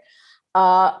atmosphere,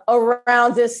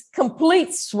 around this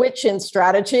complete switch in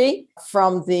strategy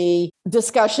from the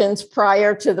discussions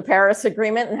prior to the Paris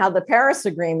Agreement, and how the Paris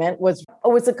Agreement was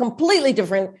a completely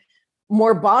different,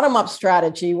 more bottom-up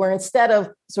strategy, where instead of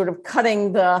sort of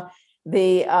cutting the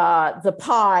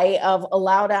pie of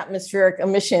allowed atmospheric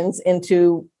emissions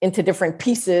into different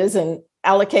pieces and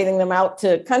allocating them out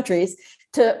to countries,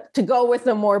 to go with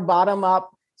a more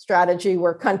bottom-up strategy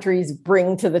where countries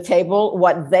bring to the table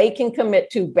what they can commit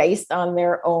to based on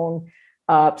their own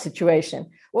situation.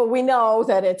 Well, we know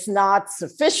that it's not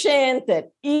sufficient,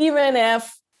 that even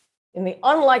if, in the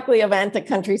unlikely event that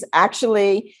countries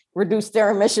actually reduce their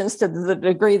emissions to the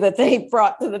degree that they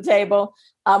brought to the table,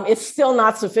 it's still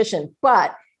not sufficient.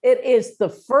 But it is the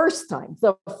first time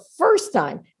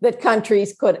that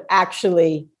countries could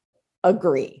actually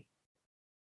agree.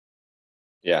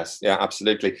 Yes, yeah,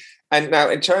 absolutely. And now,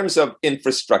 in terms of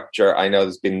infrastructure, I know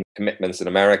there's been commitments in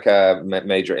America,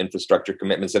 major infrastructure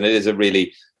commitments, and it is a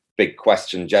really big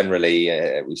question generally.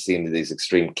 We've seen these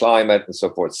extreme climate and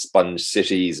so forth, sponge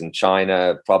cities in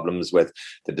China, problems with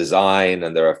the design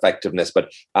and their effectiveness.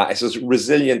 But I suppose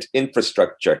resilient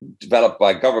infrastructure developed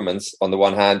by governments on the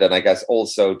one hand, and I guess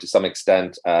also to some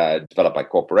extent developed by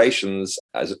corporations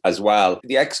as well.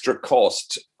 The extra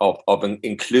cost of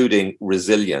including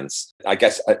resilience, I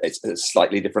guess it's a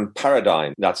slightly different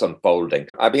paradigm that's unfolding.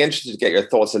 I'd be interested to get your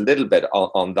thoughts a little bit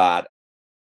on that.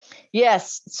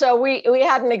 Yes. So we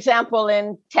had an example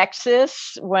in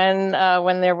Texas when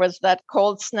there was that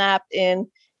cold snap in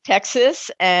Texas,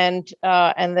 and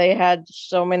they had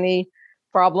so many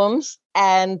problems.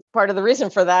 And part of the reason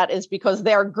for that is because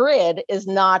their grid is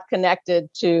not connected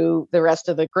to the rest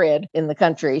of the grid in the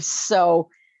country. So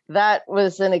that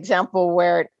was an example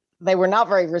where they were not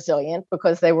very resilient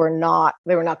because they were not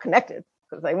connected,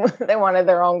 because they wanted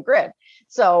their own grid.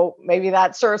 So maybe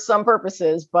that serves some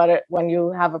purposes, but when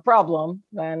you have a problem,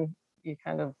 then you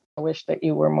kind of wish that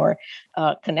you were more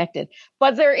connected.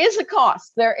 But there is a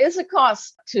cost. There is a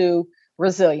cost to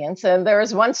resilience. And there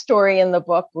is one story in the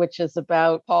book, which is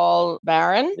about Paul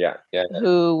Barron,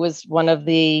 who was one of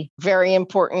the very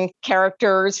important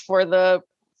characters for the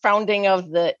founding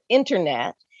of the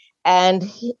internet. And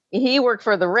he worked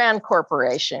for the Rand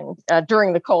Corporation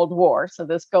during the Cold War. So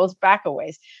this goes back a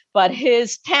ways. But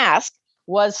his task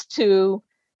was to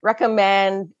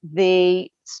recommend the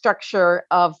structure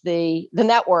of the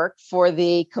network for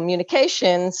the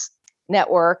communications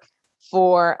network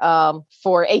for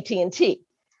AT&T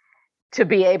to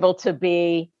be able to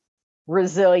be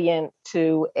resilient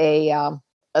to a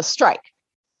strike.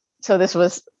 So this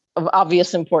was of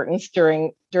obvious importance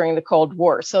during the Cold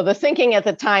War. So the thinking at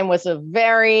the time was a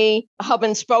very hub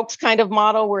and spokes kind of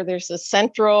model where there's a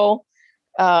central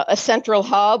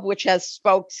hub which has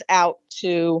spokes out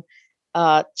to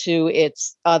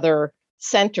its other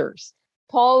centers.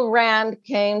 Paul Rand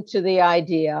came to the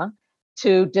idea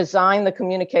to design the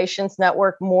communications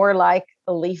network more like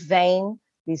a leaf vein,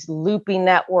 these loopy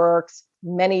networks,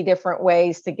 many different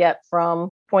ways to get from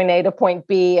point A to point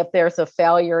B if there's a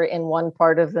failure in one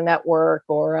part of the network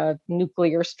or a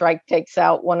nuclear strike takes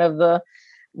out one of the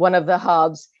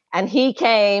hubs. And he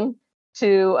came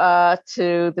to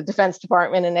the Defense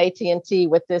Department and AT&T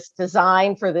with this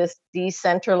design for this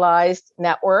decentralized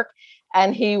network,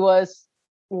 and he was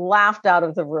laughed out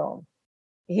of the room.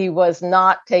 He was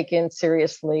not taken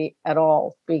seriously at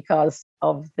all because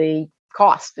of the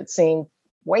cost. It seemed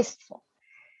wasteful.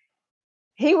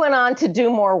 He went on to do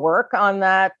more work on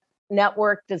that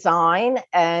network design,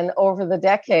 and over the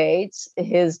decades,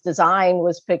 his design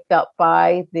was picked up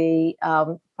by the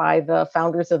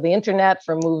founders of the internet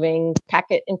for moving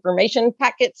information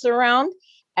packets around,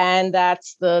 and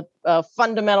that's the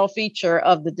fundamental feature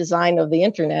of the design of the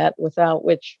internet. Without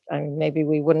which, maybe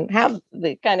we wouldn't have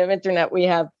the kind of internet we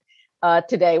have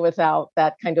today without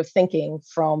that kind of thinking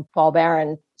from Paul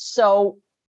Barron. So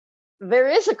there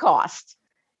is a cost.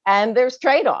 And there's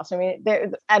trade-offs.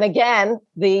 And again,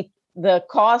 the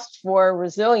cost for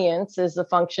resilience is a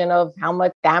function of how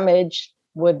much damage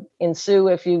would ensue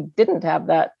if you didn't have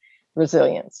that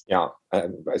resilience. Yeah,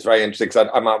 it's very interesting because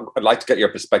I'd like to get your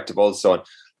perspective also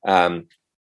on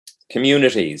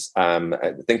communities,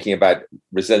 thinking about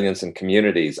resilience in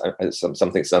communities,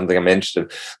 something I'm interested in.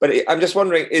 But I'm just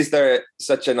wondering, is there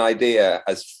such an idea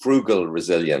as frugal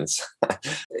resilience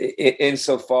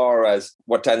insofar as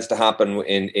what tends to happen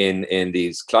in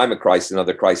these climate crises and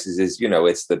other crises is,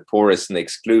 it's the poorest and the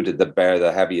excluded that bear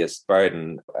the heaviest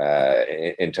burden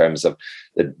in terms of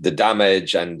the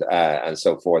damage and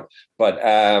so forth. But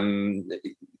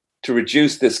to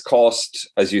reduce this cost,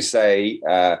 as you say,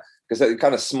 because the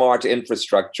kind of smart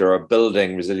infrastructure or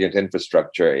building resilient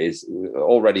infrastructure is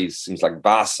already seems like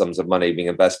vast sums of money being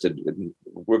invested,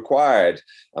 required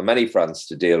on many fronts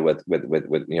to deal with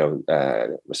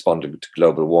responding to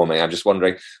global warming. I'm just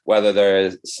wondering whether there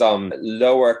are some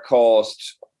lower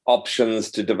cost options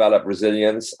to develop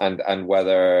resilience, and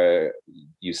whether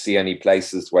you see any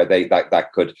places where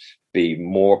that could be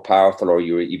more powerful, or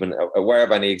you're even aware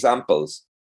of any examples.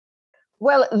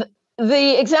 Well,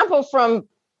 the example from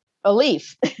a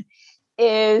leaf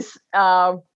is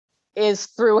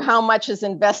through how much is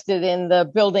invested in the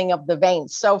building of the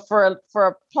veins. So for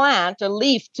a plant, a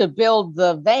leaf, to build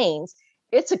the veins,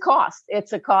 it's a cost.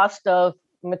 It's a cost of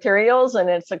materials and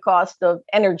it's a cost of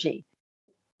energy.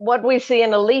 What we see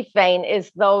in a leaf vein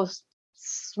is those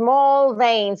small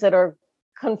veins that are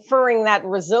conferring that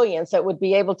resilience that would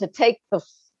be able to take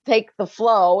the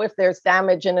flow if there's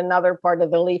damage in another part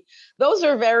of the leaf. Those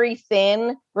are very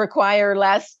thin, require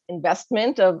less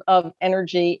investment of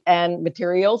energy and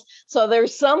materials. So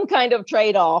there's some kind of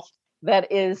trade-off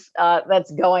that is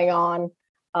that's going on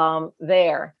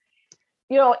there.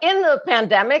 In the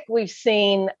pandemic, we've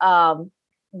seen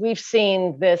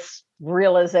this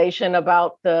realization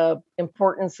about the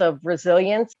importance of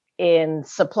resilience in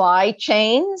supply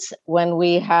chains when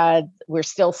we're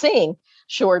still seeing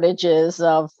shortages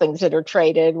of things that are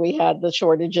traded. We had the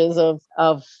shortages of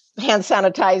hand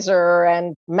sanitizer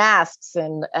and masks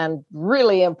and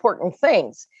really important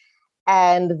things.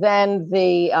 And then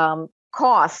the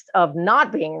cost of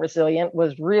not being resilient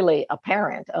was really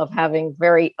apparent, of having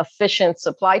very efficient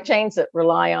supply chains that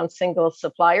rely on single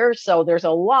suppliers. So there's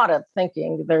a lot of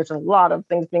thinking, there's a lot of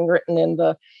things being written in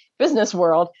the business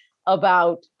world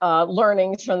about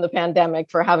learnings from the pandemic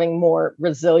for having more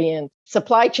resilient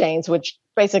supply chains, which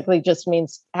basically just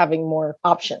means having more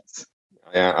options.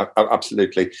 Yeah,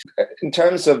 absolutely. In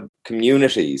terms of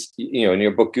communities, in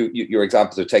your book, your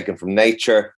examples are taken from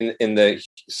nature. In the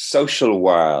social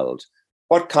world,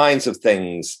 what kinds of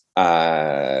things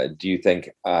do you think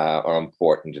are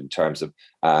important in terms of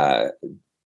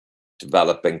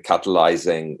developing,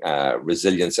 catalyzing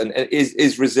resilience? And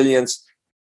is resilience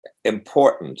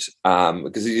important,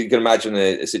 because you can imagine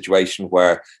a situation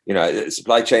where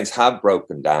supply chains have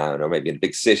broken down, or maybe in a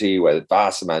big city where there's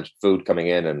vast amounts of food coming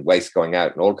in and waste going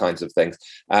out and all kinds of things,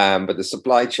 but the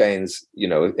supply chains,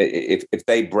 if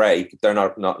they break, if they're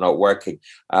not working,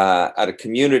 at a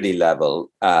community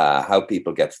level, how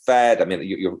people get fed. I mean,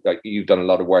 you've done a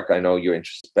lot of work, I know your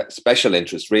special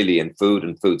interest really in food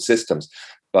and food systems,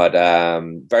 but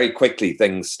very quickly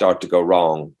things start to go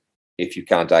wrong. If you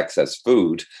can't access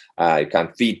food, you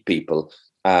can't feed people.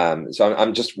 So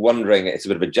I'm just wondering, it's a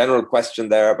bit of a general question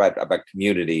there about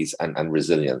communities and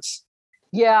resilience.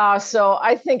 Yeah, so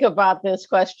I think about this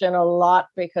question a lot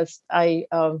because I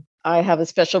have a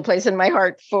special place in my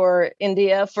heart for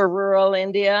India, for rural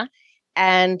India.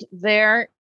 And there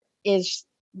is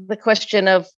the question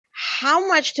of how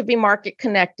much to be market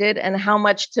connected and how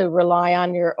much to rely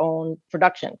on your own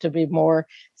production to be more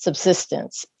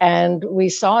subsistence. And we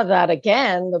saw that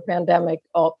again, the pandemic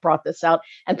brought this out.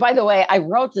 And by the way, I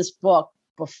wrote this book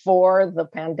before the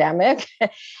pandemic,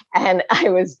 and I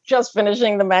was just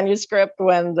finishing the manuscript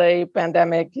when the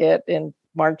pandemic hit in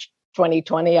March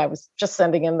 2020. I was just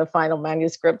sending in the final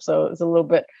manuscript, so it was a little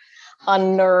bit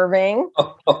unnerving.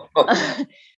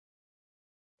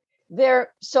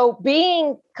 So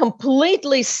being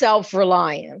completely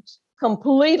self-reliant,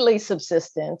 completely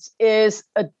subsistence is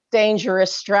a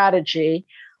dangerous strategy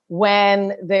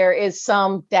when there is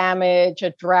some damage,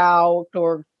 a drought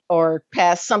or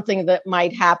pest, something that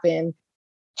might happen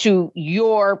to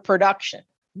your production.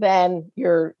 Then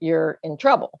you're in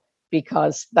trouble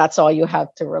because that's all you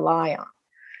have to rely on.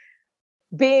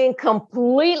 Being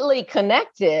completely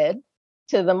connected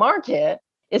to the market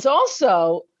is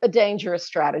also a dangerous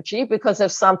strategy because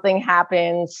if something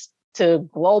happens to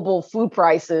global food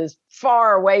prices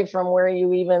far away from where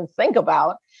you even think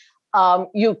about,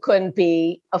 you couldn't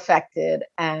be affected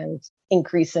and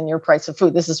increase in your price of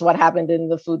food. This is what happened in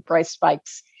the food price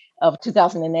spikes of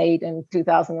 2008 and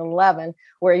 2011,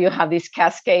 where you have these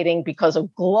cascading, because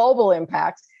of global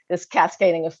impacts, this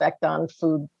cascading effect on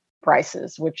food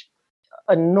prices, which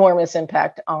enormous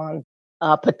impact on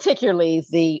particularly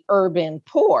the urban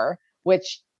poor,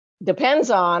 which depends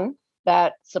on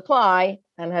that supply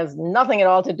and has nothing at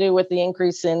all to do with the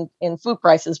increase in food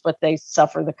prices, but they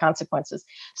suffer the consequences.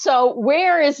 So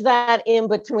where is that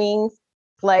in-between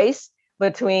place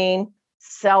between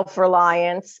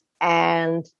self-reliance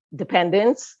and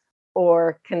dependence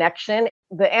or connection?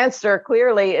 The answer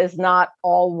clearly is not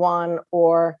all one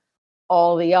or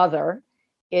all the other.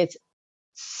 It's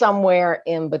somewhere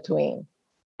in between.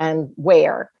 And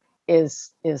where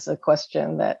is a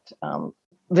question that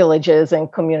villages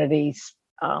and communities,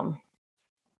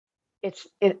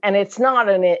 it's not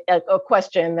a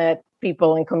question that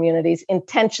people in communities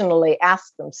intentionally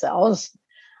ask themselves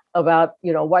about,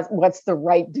 what's the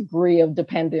right degree of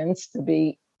dependence to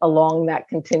be along that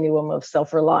continuum of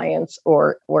self-reliance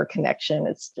or connection.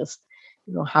 It's just,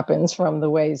 happens from the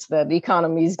ways that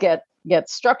economies get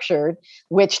structured,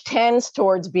 which tends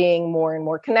towards being more and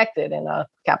more connected in a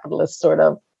capitalist sort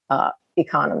of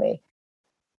economy.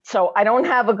 So I don't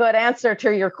have a good answer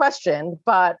to your question,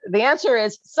 but the answer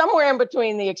is somewhere in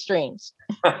between the extremes.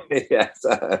 Yes,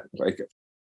 very good.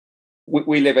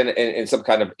 We live in some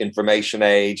kind of information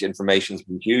age. Information has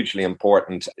been hugely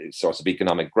important source of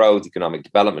economic growth, economic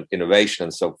development, innovation,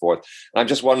 and so forth. And I'm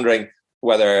just wondering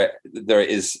whether there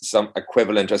is some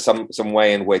equivalent or some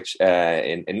way in which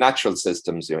in natural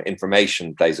systems,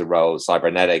 information plays a role,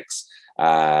 cybernetics.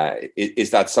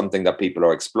 Is that something that people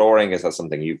are exploring? Is that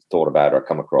something you've thought about or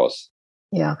come across?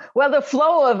 Yeah. Well, the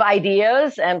flow of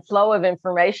ideas and flow of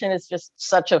information is just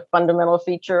such a fundamental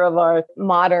feature of our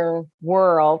modern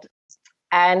world.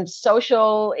 And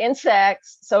social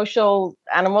insects, social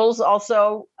animals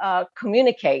also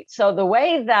communicate. So the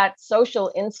way that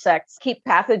social insects keep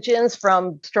pathogens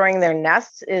from destroying their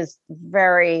nests is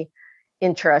very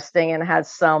interesting and has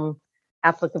some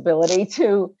applicability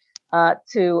to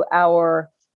our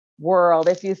world.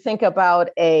 If you think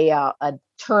about a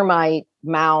termite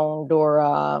mound or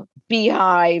a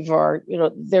beehive, or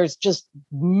there's just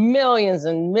millions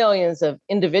and millions of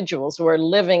individuals who are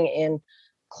living in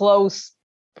close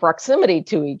proximity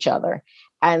to each other,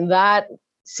 and that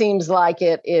seems like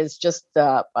it is just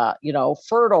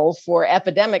fertile for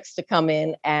epidemics to come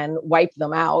in and wipe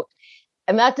them out,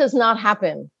 and that does not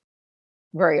happen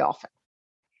very often.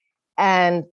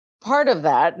 And part of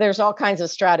that, there's all kinds of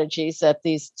strategies that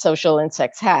these social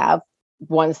insects have,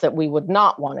 ones that we would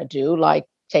not want to do, like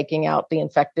taking out the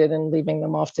infected and leaving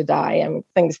them off to die, and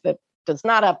things that does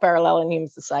not have parallel in human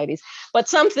societies. But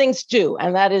some things do,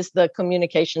 and that is the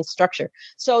communication structure.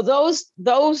 So those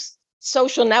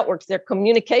social networks, their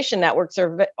communication networks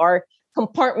are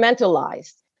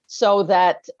compartmentalized, so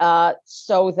that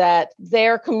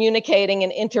they're communicating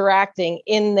and interacting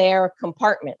in their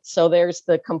compartments. So there's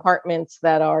the compartments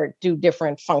that do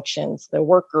different functions, the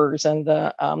workers and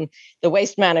the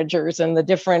waste managers, and the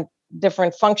different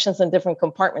functions and different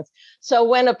compartments. So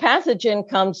when a pathogen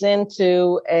comes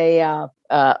into a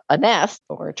nest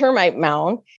or a termite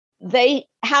mound, they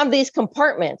have these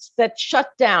compartments that shut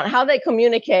down. How they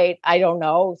communicate, I don't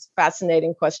know. It's a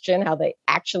fascinating question, how they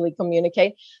actually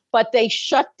communicate. But they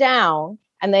shut down,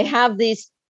 and they have these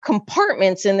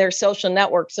compartments in their social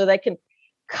network so they can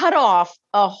cut off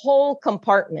a whole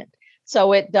compartment so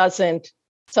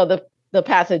the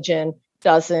pathogen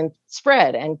doesn't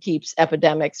spread and keeps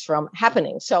epidemics from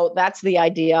happening. So that's the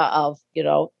idea of,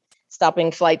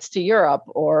 stopping flights to Europe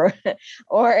or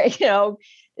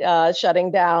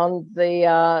shutting down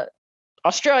the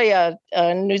Australia,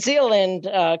 New Zealand,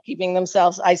 keeping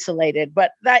themselves isolated.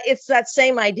 But it's that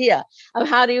same idea of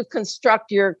how do you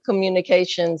construct your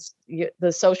communications,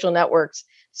 the social networks,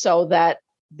 so that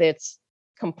it's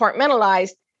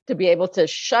compartmentalized to be able to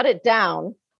shut it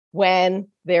down when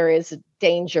there is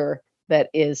danger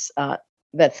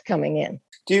that's coming in.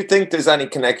 Do you think there's any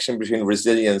connection between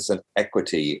resilience and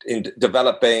equity in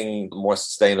developing more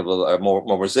sustainable or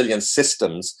more resilient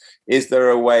systems? Is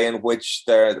there a way in which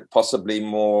they're possibly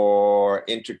more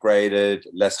integrated,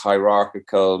 less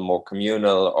hierarchical, more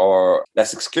communal, or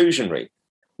less exclusionary?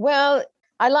 Well,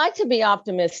 I like to be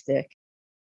optimistic,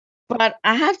 but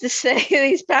I have to say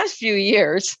these past few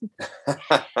years.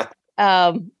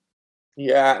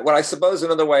 Yeah, well, I suppose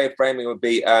another way of framing would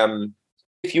be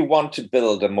if you want to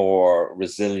build a more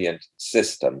resilient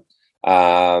system.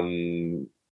 So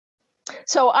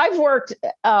I've worked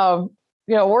all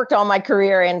my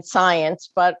career in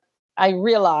science, but I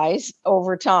realize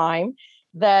over time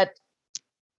that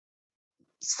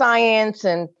science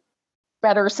and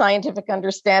better scientific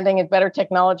understanding and better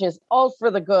technology is all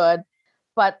for the good.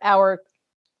 But our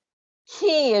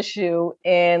key issue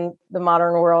in the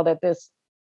modern world at this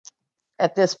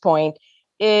point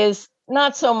is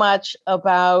not so much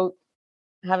about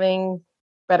having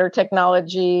better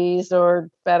technologies or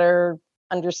better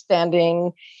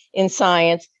understanding in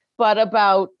science, but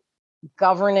about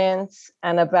governance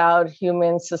and about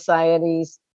human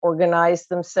societies organize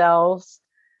themselves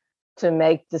to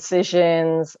make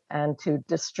decisions and to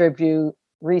distribute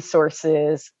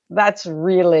resources. That's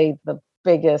really the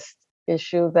biggest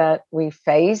issue that we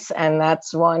face, and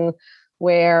that's one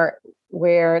where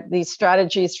these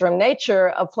strategies from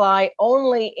nature apply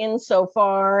only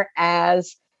insofar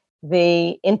as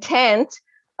the intent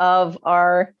of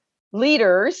our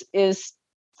leaders is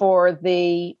for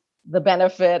the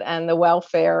benefit and the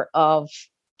welfare of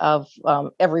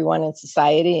everyone in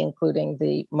society, including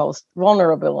the most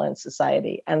vulnerable in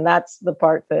society. And that's the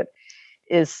part that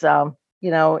is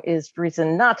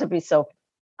reason not to be so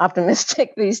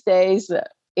optimistic these days,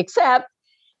 except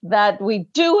that we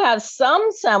do have some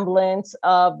semblance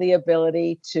of the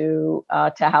ability to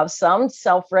have some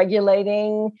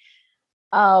self-regulating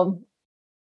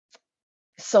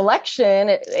selection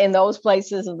in those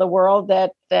places of the world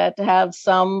that have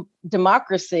some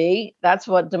democracy. That's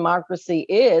what democracy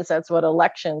is. That's what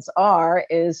elections are.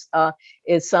 Is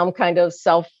some kind of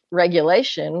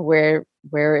self-regulation where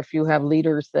if you have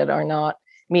leaders that are not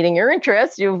meeting your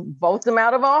interests, you vote them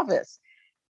out of office.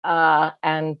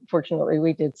 And fortunately,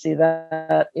 we did see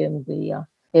that in the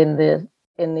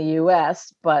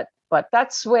U.S. But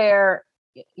that's where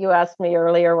you asked me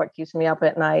earlier what keeps me up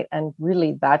at night, and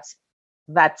really that's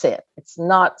it. It's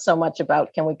not so much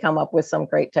about can we come up with some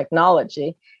great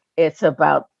technology. It's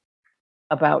about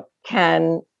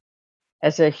can,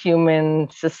 as a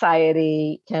human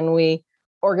society, can we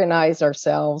organize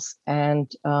ourselves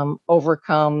and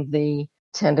overcome the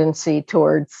tendency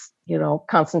towards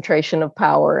concentration of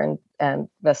power and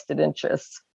vested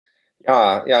interests.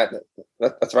 Yeah,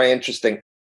 that's very interesting.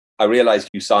 I realized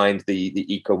you signed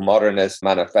the Eco-Modernist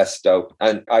Manifesto,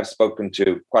 and I've spoken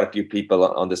to quite a few people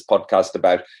on this podcast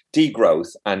about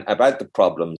degrowth and about the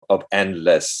problem of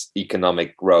endless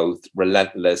economic growth,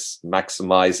 relentless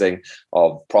maximizing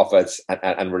of profits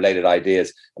and related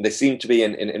ideas. And they seem to be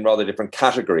in rather different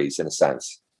categories in a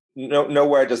sense.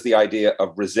 Nowhere does the idea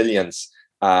of resilience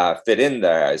fit in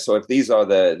there. So if these are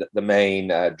the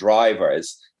main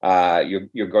drivers,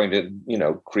 you're going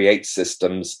to create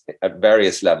systems at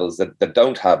various levels that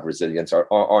don't have resilience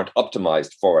or aren't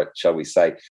optimized for it, shall we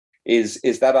say.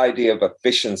 Is that idea of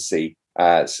efficiency?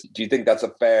 Do you think that's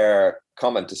a fair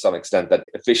comment to some extent, that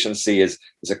efficiency is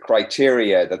a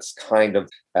criteria that's kind of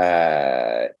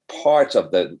part of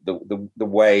the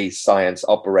way science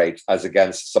operates as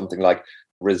against something like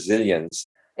resilience?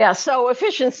 Yeah, so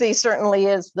efficiency certainly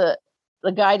is the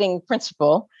guiding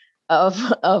principle of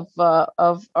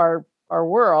our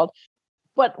world.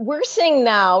 But we're seeing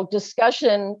now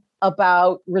discussion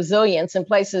about resilience in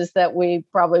places that we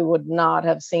probably would not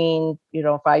have seen,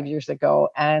 5 years ago,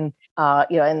 and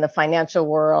in the financial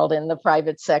world, in the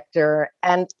private sector.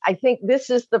 And I think this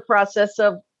is the process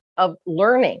of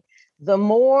learning. The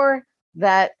more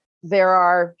that there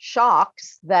are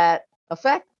shocks that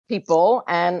affect people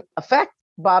and affect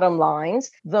bottom lines,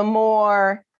 the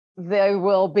more there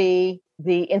will be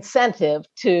the incentive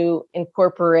to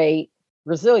incorporate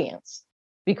resilience,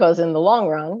 because in the long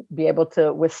run, be able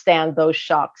to withstand those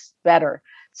shocks better.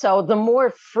 So the more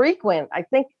frequent, I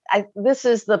think this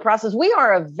is the process. We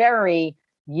are a very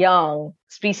young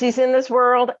species in this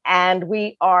world, and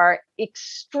we are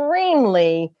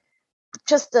extremely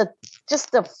just a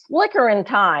flicker in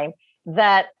time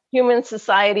that human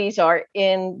societies are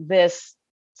in this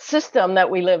system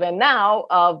that we live in now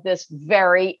of this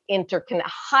very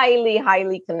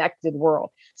highly connected world.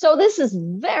 So this is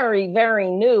very, very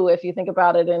new if you think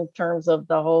about it in terms of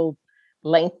the whole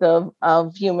length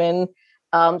of human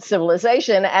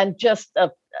civilization, and just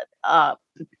a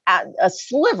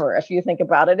sliver if you think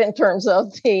about it in terms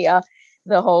of the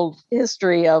whole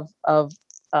history of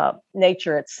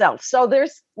nature itself. So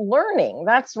there's learning.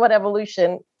 That's what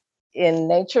evolution in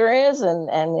nature is, and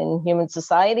in human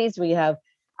societies we have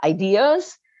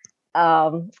ideas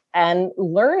and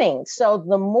learning. So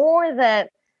the more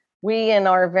that we in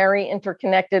our very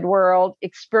interconnected world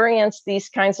experience these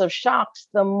kinds of shocks,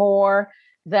 the more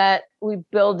that we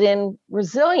build in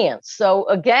resilience. So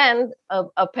again,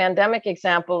 a pandemic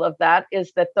example of that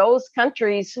is that those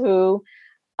countries who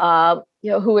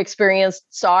experienced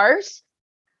SARS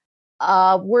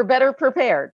were better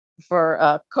prepared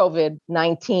for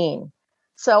COVID-19.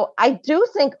 So I do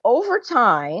think over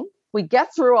time, we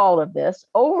get through all of this,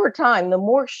 over time, the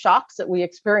more shocks that we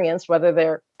experience, whether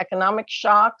they're economic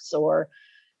shocks or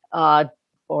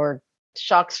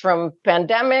shocks from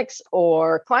pandemics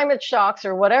or climate shocks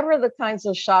or whatever the kinds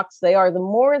of shocks they are, the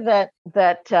more that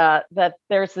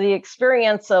there's the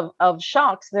experience of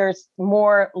shocks, there's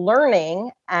more learning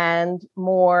and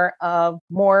more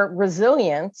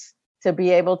resilience to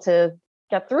be able to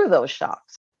get through those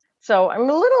shocks. So I'm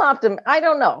a little optimistic. I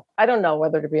don't know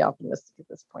whether to be optimistic at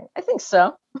this point. I think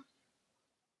so.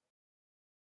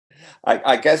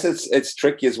 I guess it's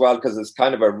tricky as well, because it's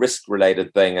kind of a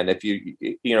risk-related thing. And if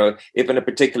if in a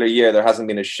particular year there hasn't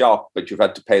been a shock, but you've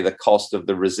had to pay the cost of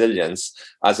the resilience,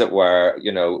 as it were,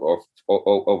 or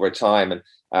over time, and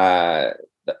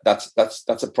that's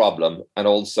a problem. And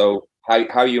also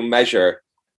how you measure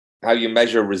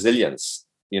resilience.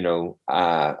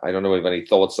 I don't know if you have any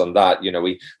thoughts on that.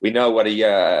 We know what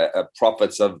a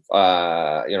profits of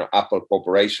Apple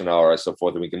Corporation are, and so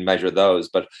forth, and we can measure those.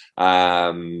 But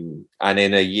and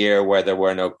in a year where there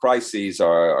were no crises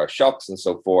or shocks and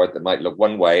so forth, it might look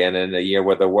one way, and in a year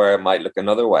where there were, it might look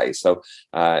another way. So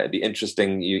it'd be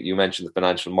interesting. You mentioned the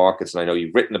financial markets, and I know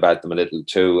you've written about them a little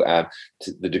too,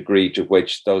 to the degree to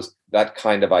which that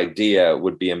kind of idea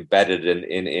would be embedded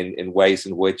in ways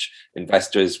in which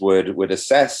investors would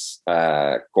assess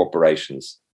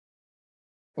corporations.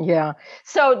 Yeah.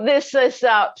 So this is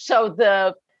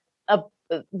the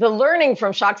learning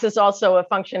from shocks is also a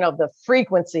function of the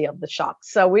frequency of the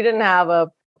shocks. So we didn't have a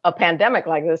pandemic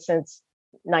like this since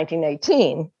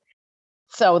 1918.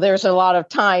 So there's a lot of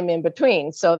time in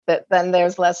between. So that then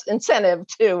there's less incentive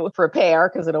to prepare,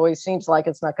 because it always seems like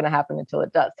it's not going to happen until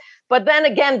it does. But then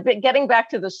again, getting back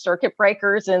to the circuit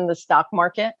breakers in the stock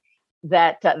market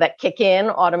that kick in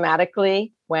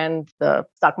automatically when the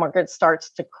stock market starts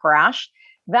to crash,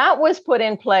 that was put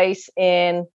in place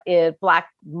in Black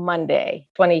Monday,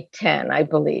 2010, I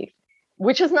believe,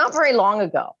 which is not very long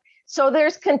ago. So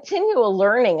there's continual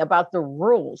learning about the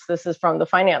rules. This is from the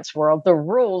finance world, the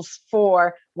rules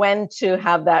for when to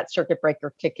have that circuit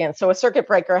breaker kick in. So a circuit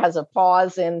breaker has a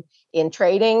pause in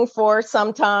trading for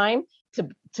some time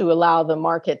to allow the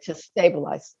market to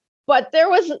stabilize. But there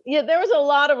was a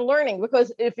lot of learning,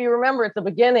 because if you remember at the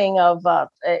beginning of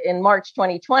in March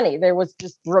 2020, there was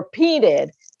just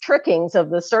repeated trickings of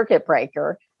the circuit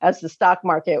breaker as the stock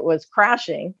market was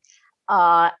crashing.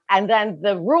 And then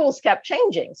the rules kept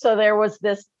changing. So there was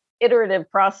this iterative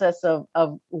process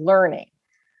of learning.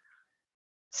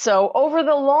 So over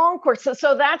the long course,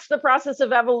 so that's the process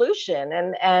of evolution.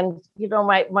 And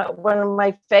my one of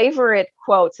my favorite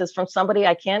quotes is from somebody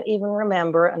I can't even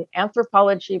remember, an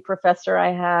anthropology professor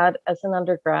I had as an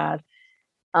undergrad.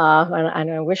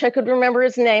 And I wish I could remember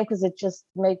his name because it just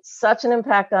made such an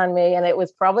impact on me. And it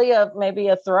was probably maybe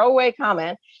a throwaway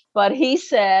comment, but he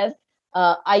said,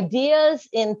 ideas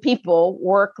in people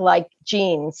work like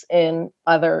genes in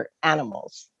other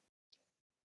animals.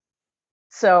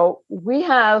 So we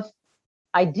have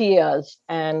ideas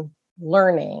and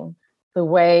learning the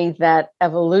way that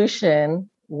evolution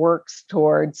works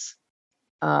towards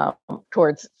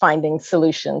finding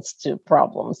solutions to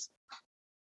problems.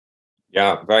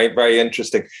 Yeah, very, very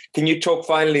interesting. Can you talk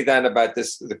finally then about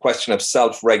the question of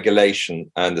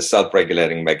self-regulation and the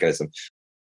self-regulating mechanism?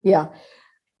 Yeah.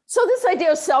 So this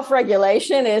idea of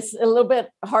self-regulation is a little bit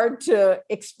hard to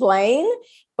explain,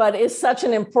 but is such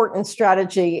an important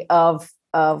strategy of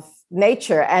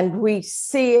nature. And we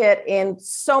see it in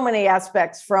so many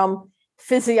aspects, from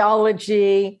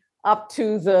physiology up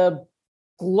to the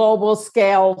global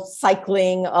scale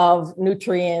cycling of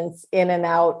nutrients in and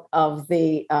out of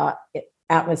the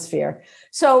atmosphere.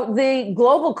 So the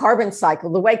global carbon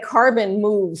cycle, the way carbon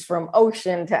moves from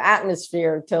ocean to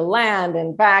atmosphere to land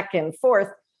and back and forth,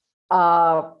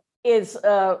 is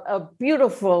a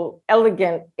beautiful,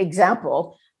 elegant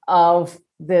example of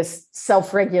this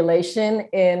self-regulation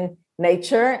in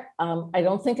nature. I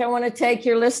don't think I want to take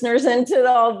your listeners into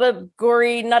all the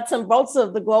gory nuts and bolts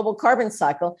of the global carbon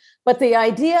cycle, but the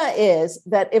idea is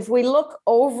that if we look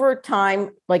over time,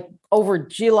 like over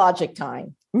geologic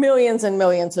time, millions and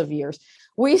millions of years,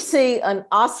 we see an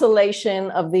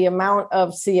oscillation of the amount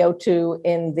of CO2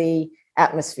 in the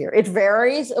atmosphere. It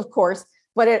varies, of course,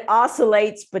 but it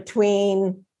oscillates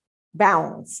between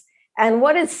bounds. And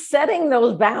what is setting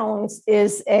those bounds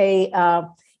is a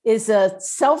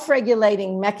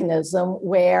self-regulating mechanism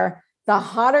where the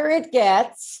hotter it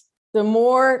gets, the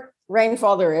more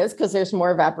rainfall there is because there's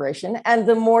more evaporation, and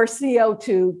the more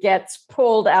CO2 gets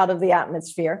pulled out of the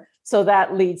atmosphere. So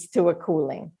that leads to a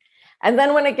cooling. And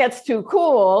then when it gets too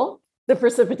cool, the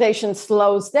precipitation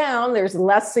slows down. There's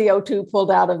less CO2 pulled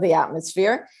out of the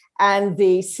atmosphere, and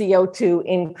the CO2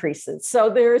 increases. So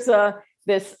there's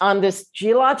on this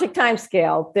geologic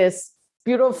timescale, this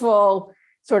beautiful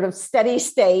sort of steady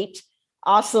state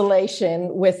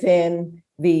oscillation within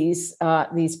these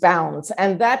bounds.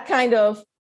 And that kind of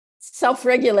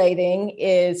self-regulating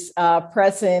is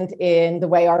present in the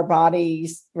way our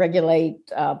bodies regulate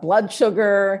blood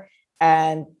sugar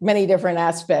and many different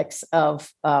aspects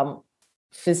of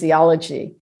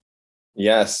physiology.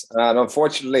 Yes, and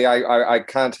unfortunately, I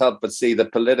can't help but see the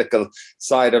political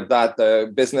side of that.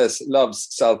 The business loves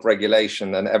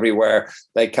self-regulation, and everywhere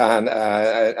they can,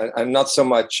 and not so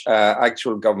much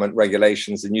actual government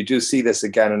regulations. And you do see this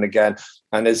again and again,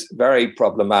 and is very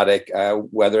problematic,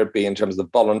 whether it be in terms of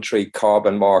the voluntary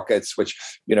carbon markets, which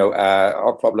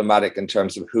are problematic in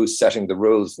terms of who's setting the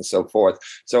rules and so forth.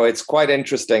 So it's quite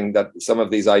interesting that some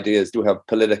of these ideas do have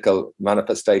political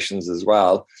manifestations as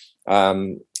well.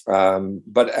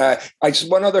 But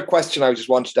one other question I just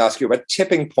wanted to ask you about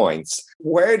tipping points.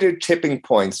 Where do tipping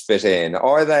points fit in?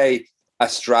 Are they a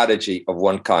strategy of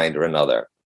one kind or another?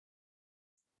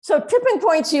 So tipping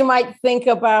points you might think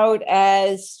about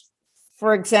as,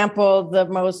 for example, the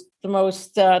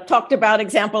most talked about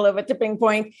example of a tipping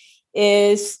point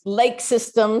is lake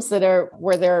systems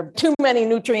where there are too many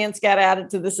nutrients get added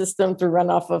to the system through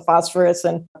runoff of phosphorus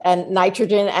and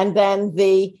nitrogen, and then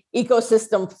the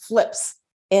ecosystem flips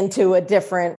into a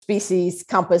different species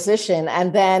composition.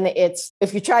 And then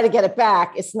if you try to get it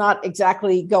back, it's not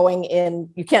exactly going in,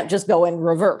 you can't just go in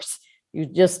reverse.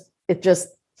 It just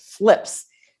flips.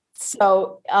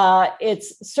 So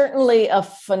it's certainly a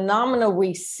phenomenon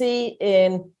we see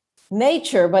in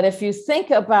nature. But if you think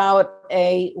about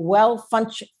a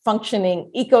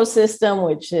well-functioning ecosystem,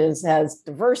 which has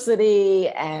diversity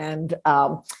and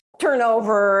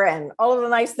turnover and all of the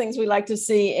nice things we like to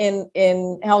see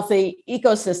in healthy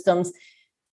ecosystems,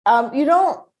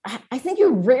 I think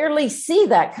you rarely see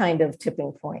that kind of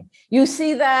tipping point. You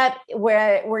see that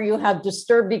where you have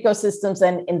disturbed ecosystems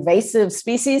and invasive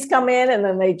species come in and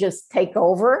then they just take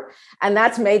over. And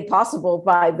that's made possible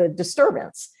by the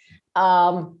disturbance.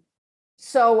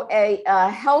 So a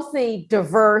healthy,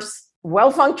 diverse,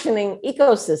 well-functioning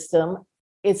ecosystem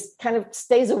kind of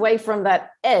stays away from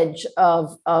that edge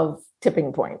of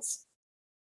tipping points.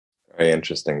 Very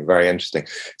interesting. Very interesting.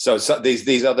 So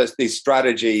these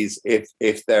strategies,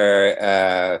 if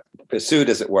they're pursued,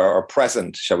 as it were, or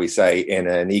present, shall we say, in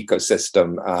an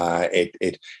ecosystem,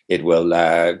 it will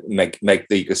make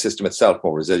the ecosystem itself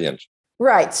more resilient.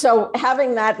 Right. So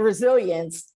having that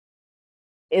resilience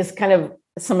is kind of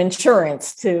some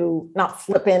insurance to not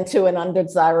flip into an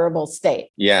undesirable state.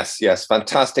 Yes,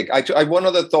 fantastic. I one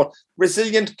other thought: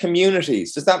 resilient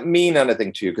communities. Does that mean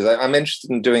anything to you? Because I'm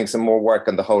interested in doing some more work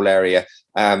on the whole area,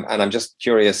 and I'm just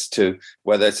curious to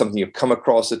whether it's something you've come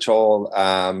across at all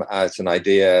as an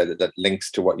idea that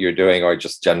links to what you're doing, or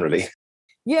just generally.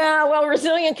 Yeah, well,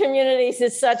 resilient communities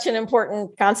is such an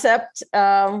important concept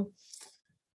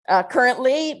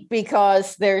currently,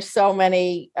 because there's so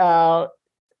many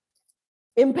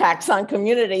impacts on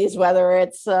communities, whether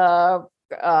it's a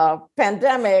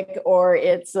pandemic or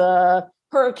it's a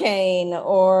hurricane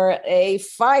or a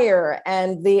fire.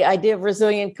 And the idea of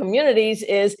resilient communities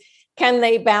is, can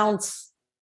they bounce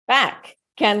back?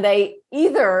 Can they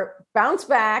either bounce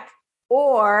back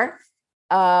or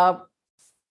morph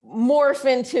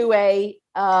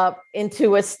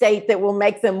into a state that will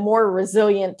make them more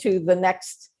resilient to the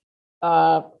next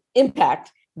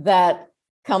impact that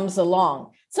comes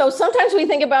along? So sometimes we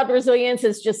think about resilience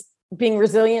as just being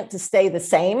resilient to stay the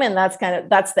same. And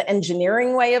that's the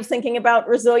engineering way of thinking about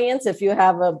resilience. If you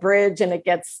have a bridge and it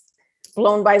gets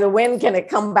blown by the wind, can it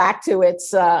come back to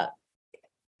its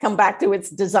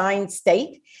design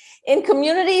state? In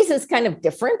communities, it's kind of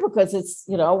different, because it's,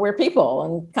 we're people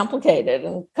and complicated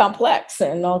and complex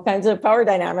and all kinds of power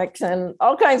dynamics and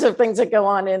all kinds of things that go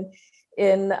on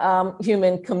in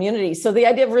human communities. So the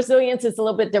idea of resilience is a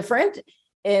little bit different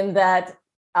in that,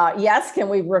 yes, can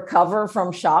we recover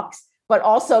from shocks, but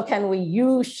also can we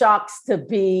use shocks to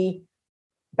be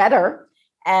better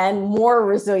and more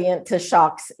resilient to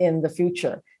shocks in the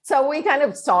future? So we kind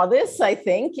of saw this, I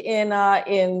think, in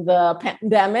the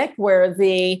pandemic, where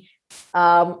the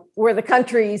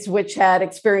countries which had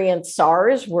experienced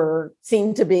SARS were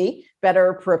seen to be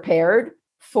better prepared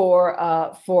for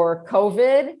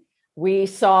COVID. We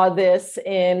saw this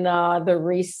in the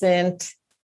recent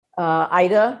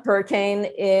Ida hurricane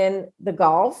in the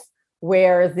Gulf,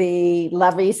 where the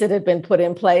levees that had been put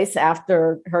in place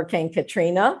after Hurricane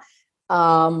Katrina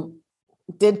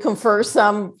did confer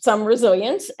some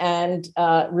resilience and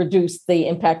reduce the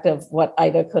impact of what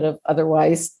Ida could have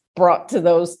otherwise brought to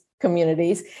those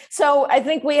communities. So I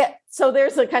think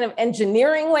there's a kind of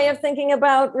engineering way of thinking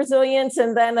about resilience,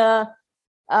 and then a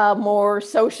more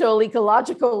social,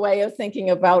 ecological way of thinking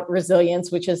about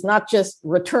resilience, which is not just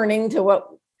returning to what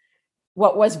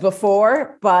was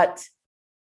before, but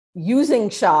using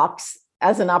shocks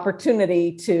as an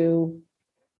opportunity to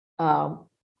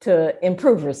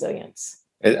improve resilience.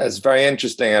 It's very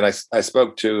interesting. And I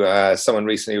spoke to someone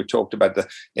recently who talked about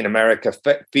in America,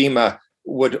 FEMA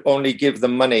would only give the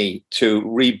money to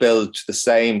rebuild the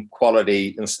same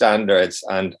quality and standards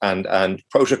and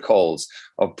protocols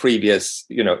of previous,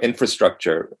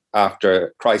 infrastructure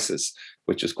after crisis,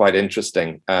 which is quite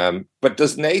interesting. But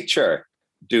does nature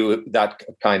do that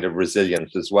kind of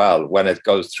resilience as well, when it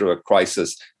goes through a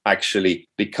crisis, actually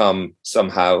become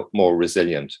somehow more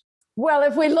resilient? Well,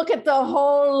 if we look at the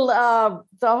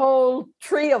whole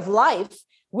tree of life,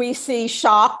 we see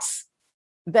shocks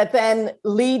that then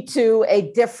lead to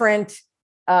a different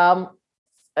outcome.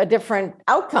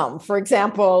 For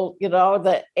example,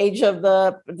 the age of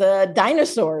the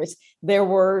dinosaurs, there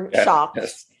were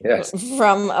shocks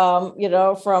from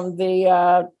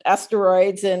the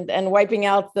asteroids and wiping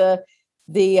out the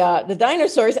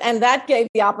dinosaurs, and that gave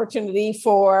the opportunity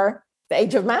for the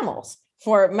age of mammals,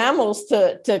 for mammals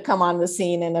to come on the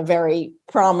scene in a very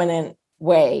prominent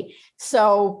way.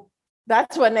 So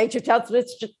that's what nature tells us.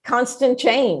 It's just constant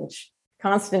change.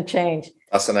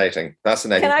 Fascinating.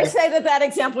 Can I say that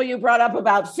example you brought up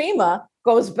about FEMA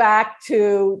goes back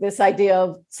to this idea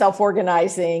of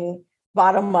self-organizing,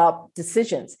 bottom-up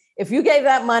decisions. If you gave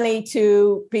that money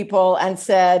to people and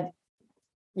said,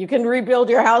 you can rebuild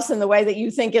your house in the way that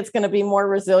you think it's going to be more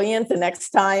resilient the next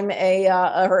time a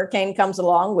hurricane comes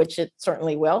along, which it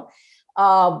certainly will,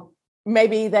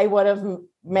 maybe they would have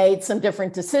made some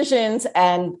different decisions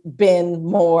and been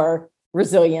more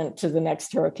resilient to the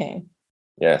next hurricane.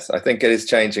 Yes, I think it is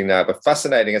changing now, but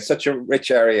fascinating. It's such a rich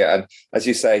area. And as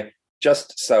you say,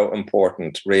 just so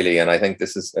important, really. And I think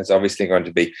this is obviously going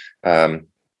to be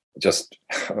just,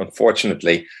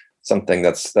 unfortunately, something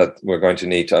that we're going to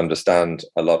need to understand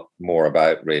a lot more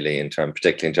about, really,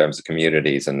 particularly in terms of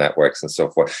communities and networks and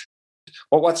so forth.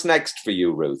 Well, what's next for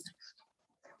you, Ruth?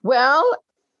 Well,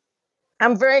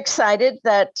 I'm very excited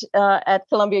that at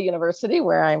Columbia University,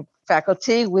 where I'm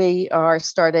faculty, we are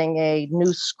starting a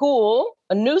new school,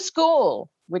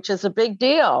 which is a big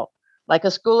deal, like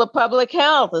a school of public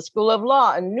health, a school of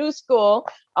law, a new school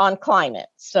on climate.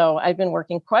 So I've been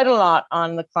working quite a lot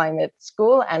on the climate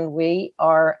school, and we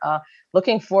are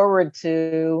looking forward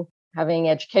to having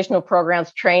educational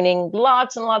programs, training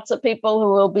lots and lots of people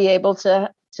who will be able to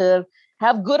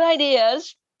have good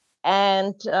ideas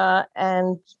and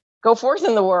go forth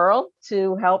in the world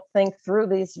to help think through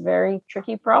these very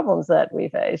tricky problems that we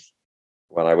face.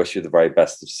 Well, I wish you the very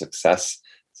best of success.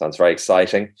 Sounds very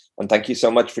exciting. And thank you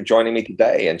so much for joining me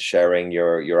today and sharing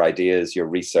your ideas, your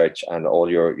research, and all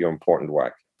your important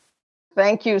work.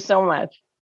 Thank you so much.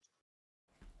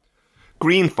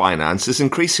 Green finance is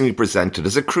increasingly presented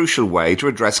as a crucial way to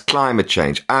address climate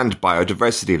change and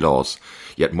biodiversity loss.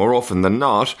 Yet more often than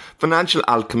not, financial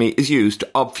alchemy is used to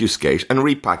obfuscate and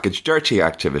repackage dirty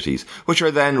activities, which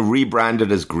are then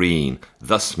rebranded as green,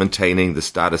 thus maintaining the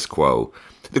status quo.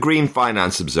 The Green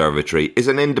Finance Observatory is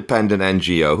an independent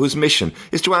NGO whose mission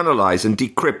is to analyse and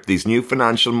decrypt these new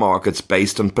financial markets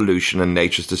based on pollution and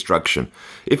nature's destruction.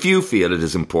 If you feel it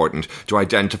is important to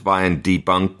identify and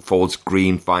debunk false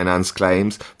green finance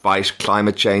claims, fight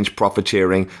climate change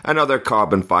profiteering and other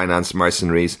carbon finance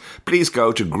mercenaries, please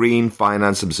go to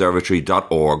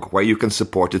greenfinanceobservatory.org where you can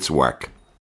support its work.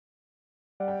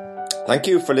 Thank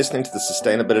you for listening to the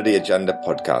Sustainability Agenda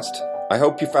podcast. I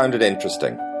hope you found it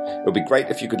interesting. It would be great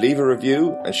if you could leave a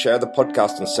review and share the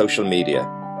podcast on social media.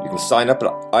 You can sign up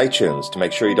at iTunes to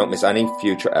make sure you don't miss any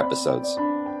future episodes.